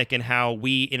dynamic and how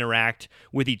we interact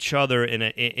with each other in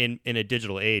a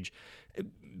digital age.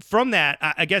 From that,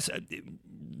 I guess,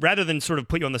 rather than sort of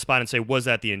put you on the spot and say, was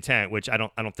that the intent, which I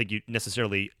don't think you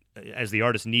necessarily, as the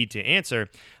artist, need to answer,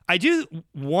 I do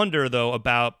wonder, though,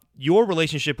 about your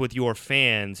relationship with your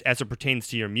fans as it pertains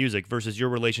to your music versus your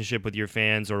relationship with your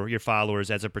fans or your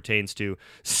followers as it pertains to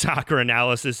soccer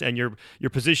analysis and your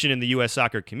position in the U.S.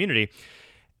 soccer community.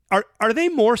 Are they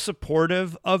more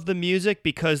supportive of the music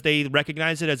because they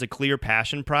recognize it as a clear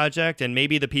passion project, and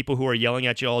maybe the people who are yelling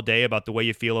at you all day about the way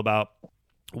you feel about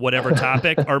whatever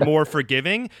topic are more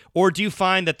forgiving? Or do you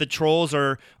find that the trolls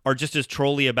are just as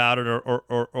trolly about it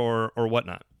or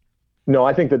whatnot? No,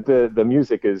 I think that the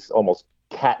music is almost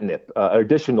catnip,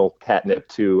 additional catnip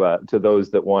to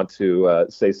those that want to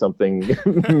say something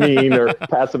mean or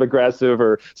passive aggressive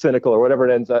or cynical or whatever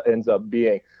it ends up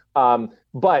being.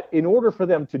 But in order for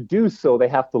them to do so, they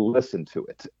have to listen to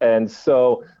it. And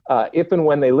so if and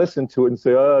when they listen to it and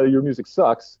say, "Oh, your music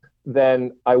sucks,"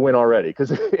 then I win already.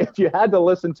 Because if you had to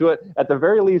listen to it at the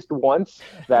very least once,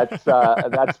 that's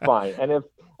fine. And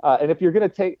if you're going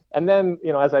to take, and then,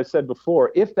 as I've said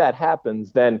before, if that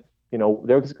happens, then,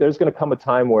 there's going to come a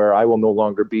time where I will no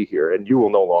longer be here and you will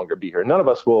no longer be here. None of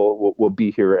us will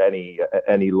be here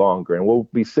any longer. And we'll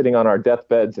be sitting on our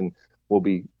deathbeds, and we'll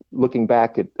be looking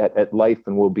back at life,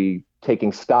 and we'll be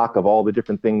taking stock of all the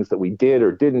different things that we did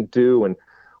or didn't do. And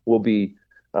we'll be,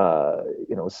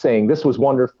 saying this was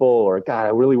wonderful, or God, I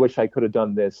really wish I could have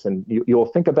done this. And you'll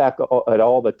think back at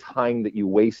all the time that you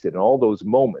wasted and all those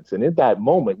moments. And in that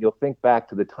moment, you'll think back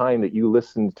to the time that you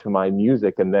listened to my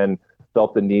music and then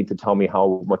felt the need to tell me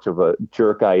how much of a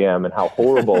jerk I am and how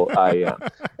horrible I am.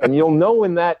 And you'll know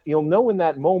in that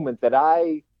moment that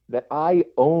I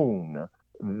own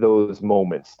those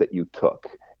moments that you took.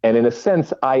 And in a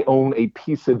sense, I own a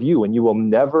piece of you, and you will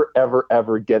never, ever,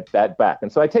 ever get that back.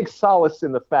 And so I take solace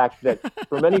in the fact that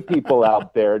for many people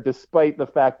out there, despite the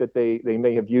fact that they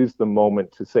may have used the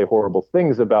moment to say horrible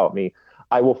things about me,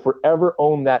 I will forever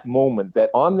own that moment,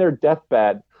 that on their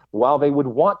deathbed, while they would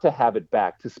want to have it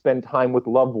back to spend time with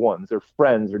loved ones or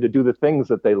friends or to do the things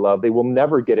that they love, they will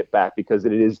never get it back because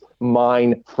it is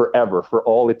mine forever, for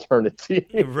all eternity.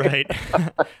 Right.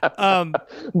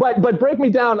 But Break Me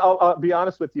Down, I'll be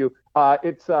honest with you,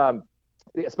 it's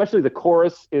especially the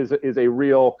chorus is a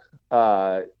real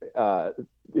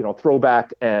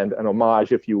throwback and an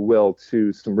homage, if you will,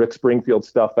 to some Rick Springfield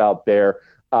stuff out there.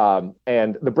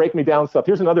 And the Break Me Down stuff.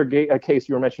 Here's another case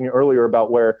you were mentioning earlier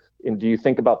about where, and do you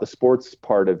think about the sports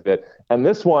part of it? And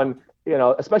this one,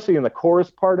 especially in the chorus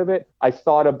part of it, I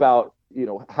thought about,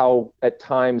 how at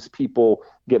times people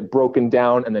get broken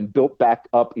down and then built back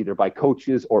up either by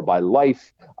coaches or by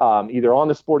life, either on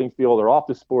the sporting field or off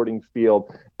the sporting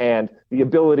field. And the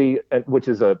ability, which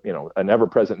is an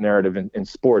ever-present narrative in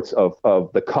sports of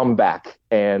the comeback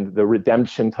and the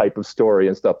redemption type of story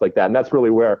and stuff like that. And that's really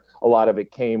where a lot of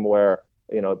it came, where,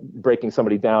 breaking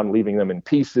somebody down, leaving them in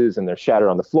pieces, and they're shattered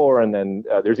on the floor. And then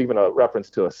there's even a reference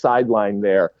to a sideline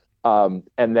there. And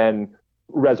then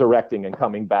resurrecting and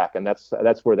coming back, and that's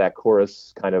where that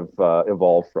chorus kind of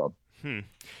evolved from.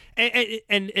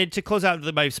 And to close out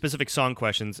my specific song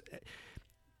questions,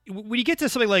 when you get to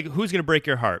something like "Who's Gonna Break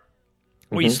Your Heart,"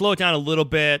 where you slow it down a little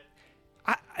bit,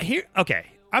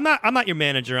 I'm not your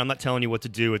manager. I'm not telling you what to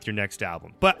do with your next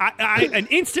album, but I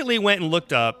instantly went and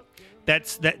looked up that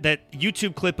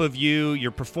YouTube clip of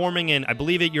you're performing in, I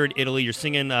believe you're in Italy, you're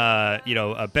singing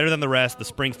Better Than the Rest, the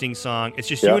Springsteen song. It's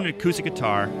just you and an acoustic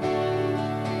guitar.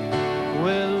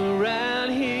 Well,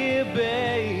 around here,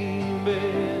 baby,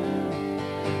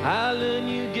 I'll let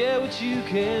you get what you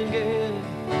can get.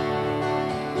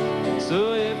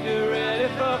 So if you're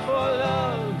ready for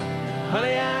love,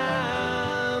 honey,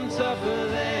 I'm tougher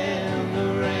than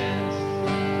the rest.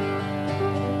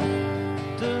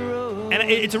 And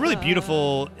it's a really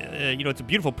beautiful, it's a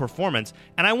beautiful performance.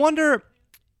 And I wonder,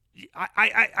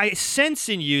 I sense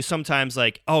in you sometimes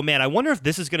like, oh man, I wonder if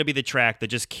this is going to be the track that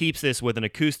just keeps this with an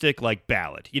acoustic like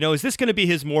ballad. Is this going to be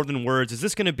his More Than Words? Is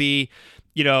this going to be,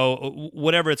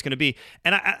 whatever it's going to be?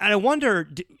 And I wonder,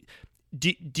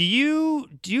 do you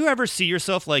ever see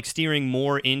yourself like steering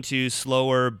more into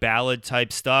slower ballad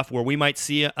type stuff where we might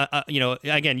see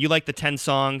again, you like the 10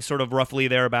 songs sort of roughly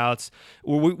thereabouts,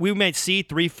 where we might see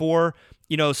 3-4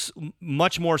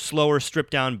 much more slower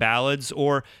stripped down ballads?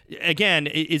 Or again,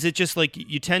 is it just like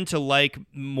you tend to like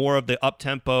more of the up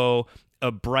tempo,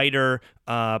 brighter,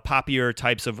 poppier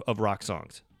types of rock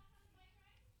songs?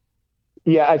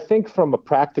 Yeah, I think from a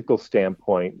practical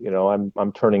standpoint,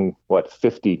 I'm turning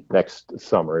 50 next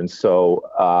summer, and so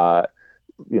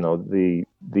the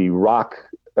rock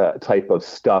type of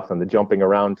stuff and the jumping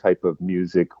around type of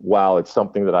music, while it's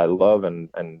something that I love and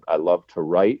I love to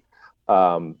write,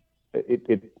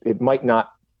 it might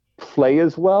not play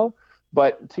as well.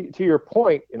 But to your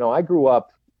point, I grew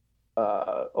up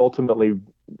ultimately,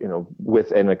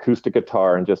 with an acoustic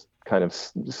guitar and just kind of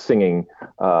singing,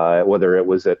 whether it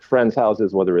was at friends'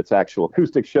 houses, whether it's actual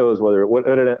acoustic shows, what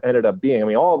it ended up being. I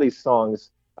mean, all these songs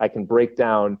I can break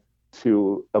down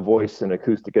to a voice and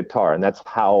acoustic guitar, and that's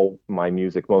how my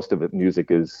music, most of it,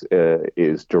 music is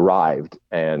derived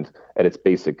and at its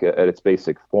basic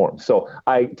form. So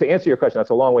to answer your question, that's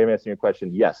a long way of answering your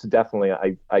question. Yes, definitely,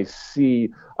 I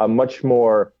see a much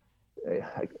more.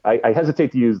 I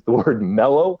hesitate to use the word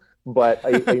mellow, but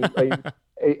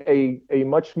a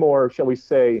much more, shall we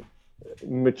say,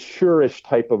 mature-ish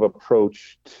type of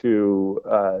approach to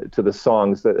the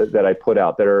songs that I put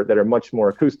out that are much more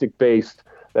acoustic based,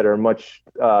 that are much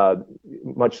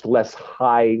less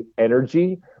high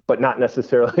energy, but not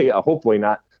necessarily, hopefully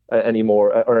not any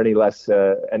more or any less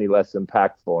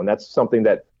impactful. And that's something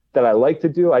that I like to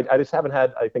do. I just haven't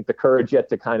had, I think, the courage yet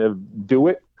to kind of do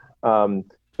it.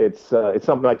 It's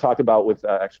something I talked about with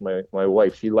actually my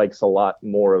wife. She likes a lot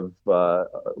more of.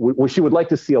 She would like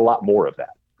to see a lot more of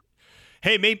that.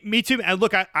 Hey, me too. And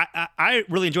look, I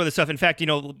really enjoy this stuff. In fact,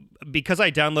 because I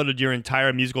downloaded your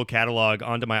entire musical catalog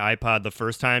onto my iPod the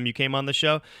first time you came on the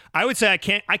show, I would say I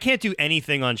can't do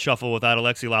anything on shuffle without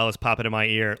Alexi Lalas popping in my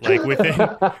ear, like within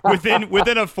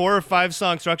a 4 or 5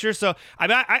 song structure. So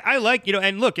I like,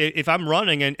 and look, if I'm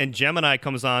running and Gemini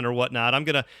comes on or whatnot, I'm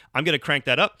gonna crank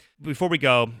that up. Before we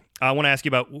go, I want to ask you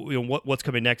about what's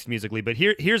coming next musically. But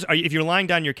here's if you're lying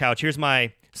down on your couch, here's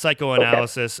my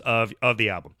psychoanalysis of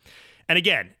the album. And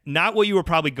again, not what you were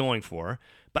probably going for,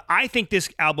 but I think this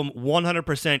album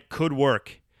 100% could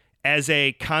work as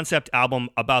a concept album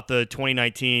about the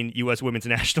 2019 U.S. women's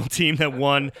national team that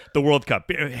won the World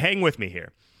Cup. Hang with me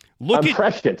here.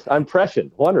 I'm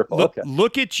prescient. Wonderful.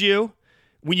 Look at you.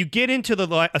 When you get into the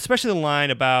line, especially the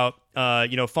line about,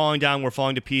 falling down, we're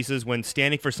falling to pieces, when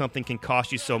standing for something can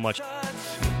cost you so much.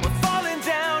 We're falling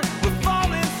down, we're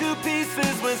falling to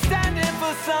pieces, when standing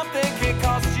for something can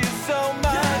cost you so much.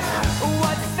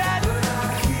 What's that?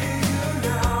 I hear you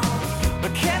now.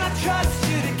 But can I trust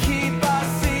you to keep our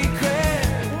secret?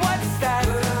 What's that?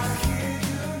 I hear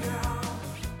you now.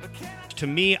 To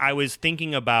me, I was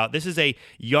thinking about, this is a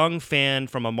young fan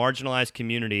from a marginalized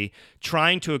community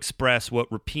trying to express what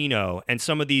Rapinoe and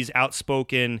some of these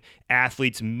outspoken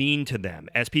athletes mean to them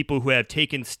as people who have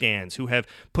taken stands, who have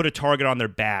put a target on their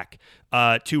back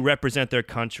to represent their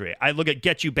country. I look at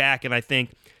Get You Back and I think,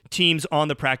 teams on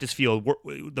the practice field,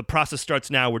 the process starts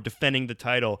now, we're defending the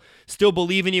title. Still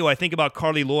Believe in You, I think about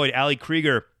Carly Lloyd, Ali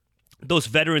Krieger, those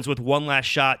veterans with one last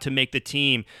shot to make the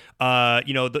team,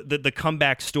 the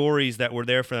comeback stories that were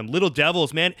there for them. Little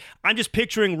Devils, man, I'm just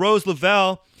picturing Rose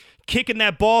Lavelle kicking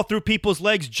that ball through people's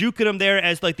legs, juking them there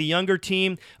as like the younger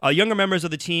members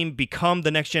of the team become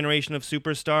the next generation of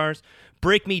superstars.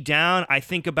 Break Me Down, I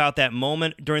think about that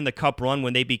moment during the Cup run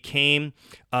when they became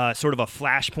sort of a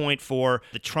flashpoint for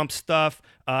the Trump stuff,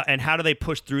 and how do they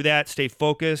push through that, stay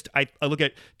focused. I look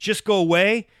at Just Go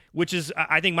Away, which is,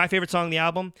 I think, my favorite song on the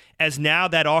album, as now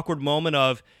that awkward moment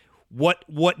of, what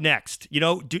next?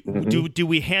 Do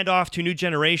we hand off to a new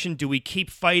generation? Do we keep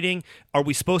fighting? Are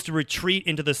we supposed to retreat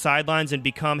into the sidelines and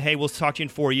become, hey, we'll talk to you in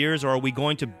 4 years? Or are we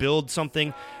going to build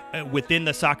something within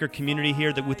the soccer community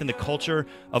here, that within the culture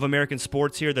of American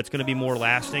sports here, that's going to be more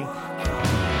lasting? Come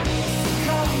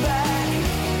back,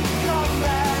 don't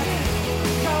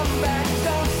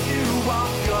you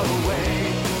walk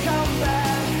away. Come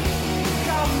back,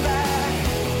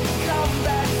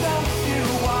 don't you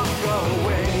walk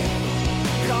away.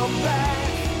 Come back.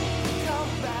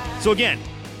 So again,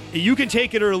 you can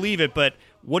take it or leave it, but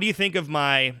what do you think of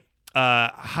my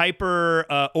hyper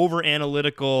over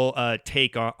analytical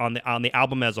take on the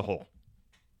album as a whole?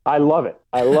 I love it.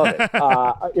 I love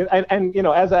it. And you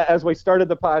know, as we started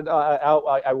the pod out,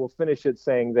 I will finish it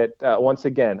saying that once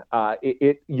again,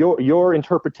 your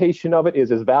interpretation of it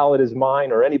is as valid as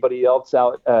mine or anybody else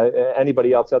out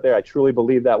there. I truly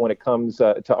believe that when it comes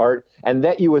to art, and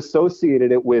that you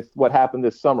associated it with what happened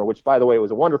this summer, which, by the way, was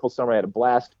a wonderful summer. I had a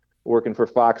blast working for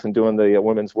Fox and doing the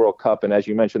Women's World Cup, and as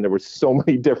you mentioned, there were so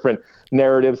many different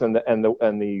narratives, and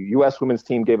the U.S. women's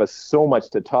team gave us so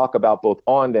much to talk about, both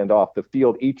on and off the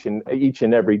field, each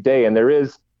and every day. And there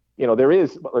is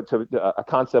a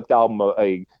concept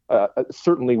album,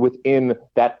 certainly within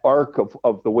that arc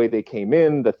of the way they came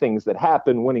in, the things that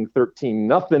happened, winning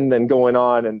 13-0, then going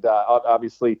on, and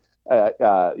obviously.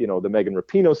 The Megan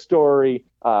Rapinoe story,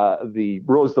 the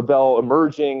Rose Lavelle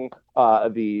emerging,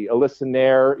 the Alyssa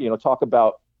Nair, talk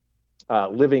about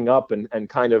living up and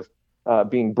kind of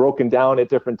being broken down at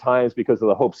different times because of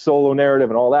the Hope Solo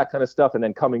narrative and all that kind of stuff, and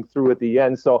then coming through at the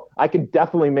end. So I can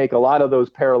definitely make a lot of those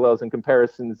parallels and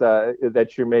comparisons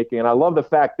that you're making. And I love the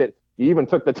fact that you even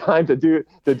took the time to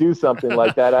do something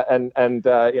like that. And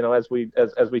as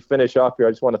we finish off here, I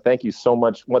just want to thank you so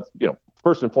much.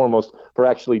 First and foremost, for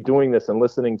actually doing this and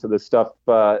listening to the stuff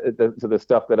to the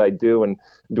stuff that I do, and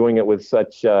doing it with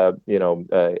such a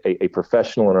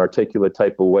professional and articulate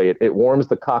type of way. It warms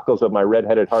the cockles of my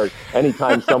redheaded heart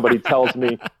anytime somebody tells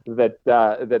me that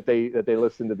they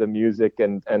listen to the music,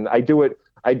 and I do it.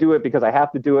 I do it because I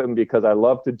have to do it and because I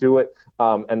love to do it.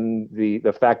 And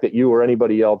the fact that you or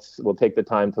anybody else will take the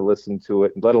time to listen to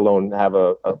it, let alone have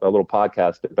a little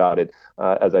podcast about it,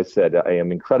 as I said, I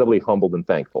am incredibly humbled and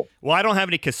thankful. Well, I don't have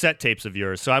any cassette tapes of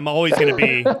yours, so I'm always going to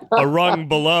be a rung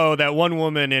below that one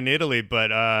woman in Italy.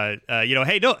 But,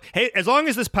 hey, as long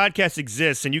as this podcast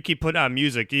exists and you keep putting on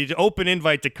music, you open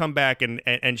invite to come back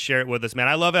and share it with us, man.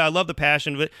 I love it. I love the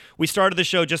passion of it. We started the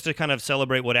show just to kind of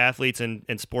celebrate what athletes and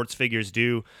sports figures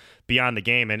do beyond the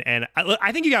game, and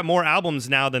I think you got more albums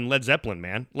now than Led Zeppelin,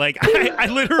 man. Like I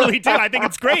literally do. I think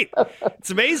it's great. It's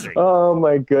amazing. Oh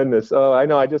my goodness. Oh, I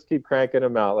know. I just keep cranking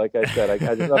them out. Like I said,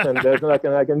 there's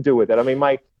nothing I can do with it. I mean,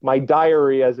 my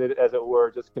diary, as it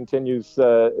were, just continues,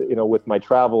 with my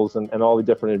travels and all the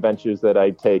different adventures that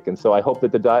I take. And so I hope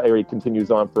that the diary continues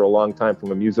on for a long time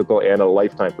from a musical and a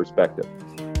lifetime perspective.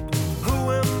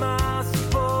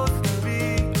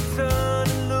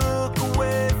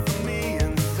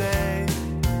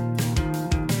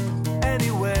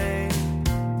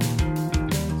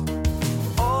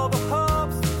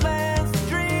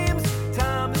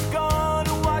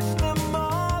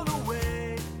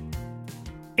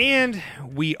 And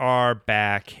we are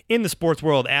back in the sports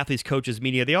world. Athletes, coaches,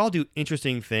 media, they all do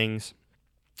interesting things.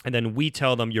 And then we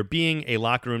tell them, you're being a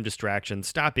locker room distraction.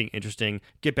 Stop being interesting.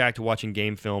 Get back to watching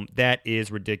game film. That is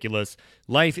ridiculous.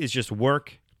 Life is just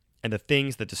work and the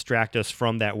things that distract us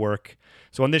from that work.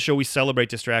 So on this show, we celebrate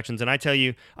distractions. And I tell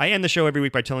you, I end the show every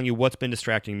week by telling you what's been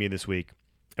distracting me this week.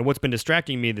 And what's been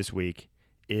distracting me this week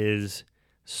is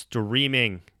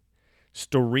streaming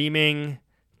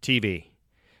TV.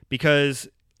 Because,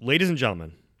 ladies and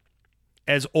gentlemen,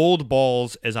 as old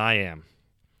balls as I am,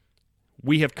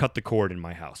 we have cut the cord in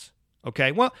my house.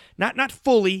 Okay? Well, not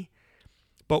fully,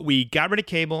 but we got rid of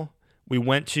cable. We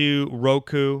went to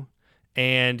Roku,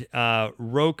 and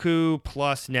Roku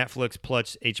plus Netflix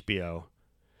plus HBO.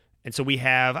 And so we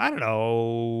have,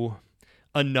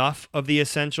 enough of the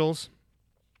essentials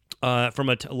from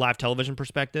a live television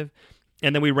perspective.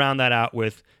 And then we round that out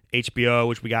with HBO,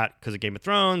 which we got because of Game of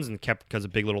Thrones and kept because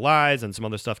of Big Little Lies and some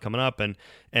other stuff coming up. And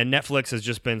Netflix has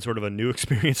just been sort of a new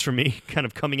experience for me, kind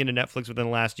of coming into Netflix within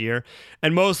the last year.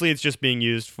 And mostly it's just being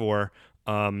used for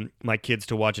my kids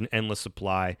to watch an endless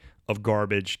supply of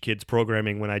garbage kids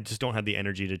programming when I just don't have the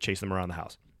energy to chase them around the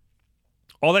house.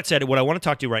 All that said, what I want to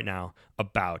talk to you right now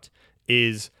about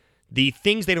is the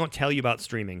things they don't tell you about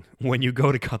streaming when you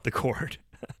go to cut the cord.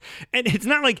 And it's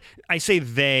not like I say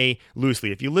they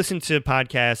loosely. If you listen to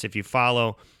podcasts, if you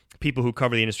follow people who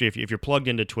cover the industry, if you're plugged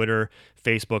into Twitter,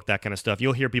 Facebook, that kind of stuff,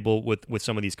 you'll hear people with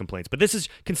some of these complaints. But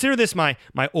consider this my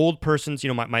old person's,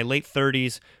 my late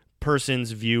 30s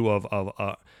person's view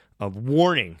of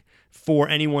warning for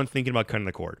anyone thinking about cutting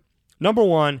the cord. Number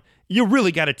one, you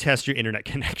really got to test your internet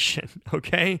connection,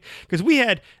 okay? Because we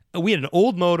had an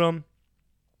old modem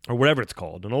or whatever it's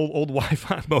called, an old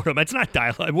Wi-Fi modem. It's not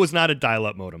dial-up. It was not a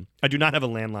dial-up modem. I do not have a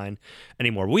landline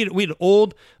anymore. We had an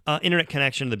old internet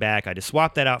connection in the back. I just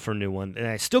swapped that out for a new one, and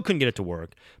I still couldn't get it to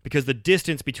work because the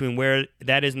distance between where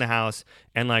that is in the house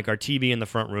and like our TV in the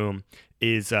front room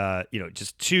is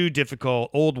just too difficult.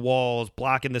 Old walls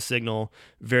blocking the signal,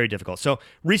 very difficult. So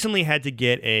recently had to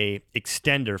get a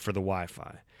extender for the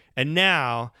Wi-Fi, and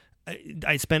now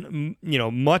I spent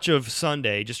much of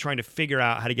Sunday just trying to figure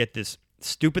out how to get this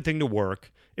stupid thing to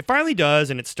work. It finally does,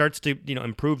 and it starts to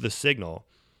improve the signal.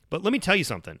 But let me tell you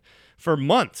something. For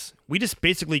months, we just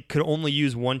basically could only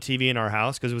use one TV in our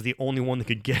house because it was the only one that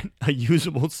could get a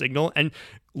usable signal. And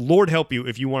Lord help you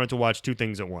if you wanted to watch two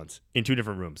things at once in two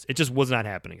different rooms. It just was not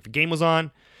happening. If a game was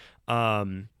on,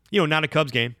 not a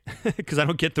Cubs game because I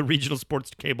don't get the regional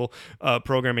sports cable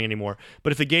programming anymore.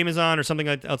 But if the game is on or something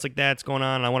else like that's going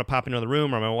on and I want to pop into another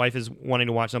room or my wife is wanting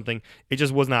to watch something, it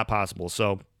just was not possible.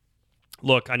 So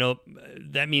look, I know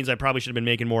that means I probably should have been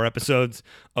making more episodes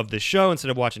of this show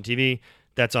instead of watching TV.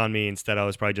 That's on me. Instead, I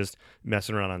was probably just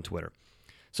messing around on Twitter.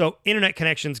 So internet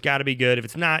connections got to be good. If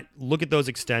it's not, look at those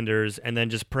extenders and then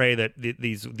just pray that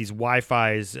these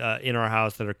Wi-Fis in our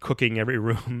house that are cooking every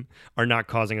room are not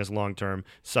causing us long-term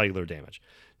cellular damage.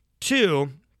 2,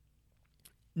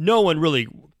 no one really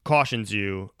cautions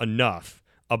you enough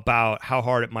about how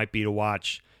hard it might be to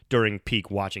watch during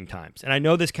peak watching times. And I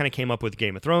know this kind of came up with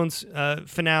Game of Thrones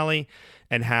finale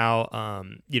and how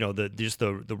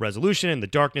the resolution and the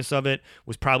darkness of it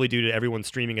was probably due to everyone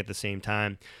streaming at the same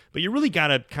time. But you really got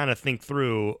to kind of think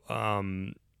through,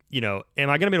 am I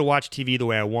going to be able to watch TV the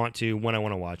way I want to when I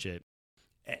want to watch it?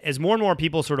 As more and more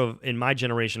people sort of in my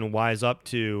generation wise up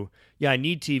to, I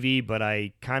need TV, but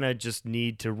I kind of just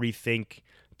need to rethink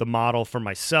the model for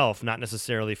myself, not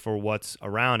necessarily for what's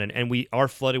around. And we are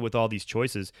flooded with all these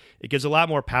choices. It gives a lot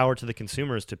more power to the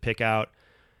consumers to pick out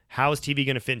how is TV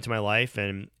going to fit into my life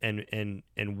and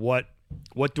what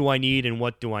do I need and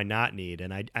what do I not need.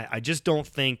 And I just don't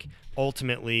think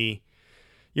ultimately,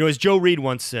 as Joe Reed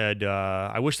once said,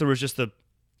 I wish there was just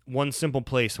one simple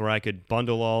place where I could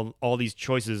bundle all these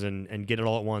choices and get it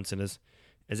all at once. And as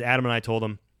Adam and I told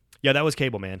him, yeah, that was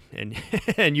cable, man, and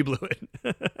and you blew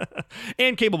it.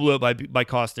 And cable blew it by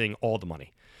costing all the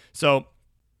money. So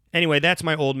anyway, that's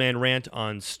my old man rant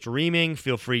on streaming.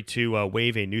 Feel free to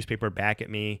wave a newspaper back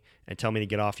at me and tell me to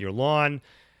get off your lawn.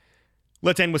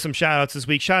 Let's end with some shout-outs this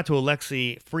week. Shout out to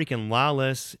Alexi freaking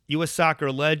Lalas, U.S.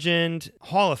 soccer legend,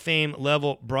 Hall of Fame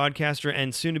level broadcaster,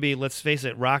 and soon to be, let's face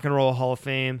it, Rock and Roll Hall of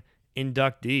Fame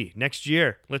inductee next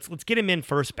year. Let's get him in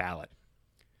first ballot.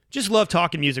 Just love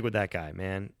talking music with that guy,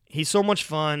 man. He's so much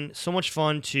fun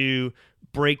to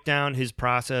break down his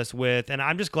process with, and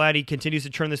I'm just glad he continues to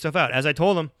churn this stuff out. As I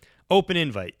told him, open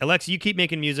invite. Alexi, you keep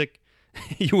making music.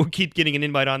 You will keep getting an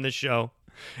invite on this show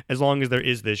as long as there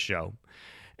is this show.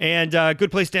 And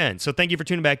good place to end. So thank you for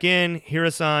tuning back in. Hear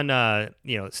us on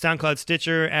SoundCloud,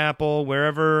 Stitcher, Apple,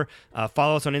 wherever.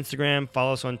 Follow us on Instagram.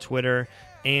 Follow us on Twitter.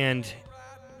 And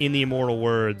in the immortal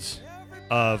words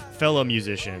of fellow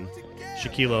musician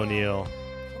Shaquille O'Neal,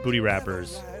 booty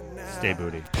rappers, stay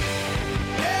booty.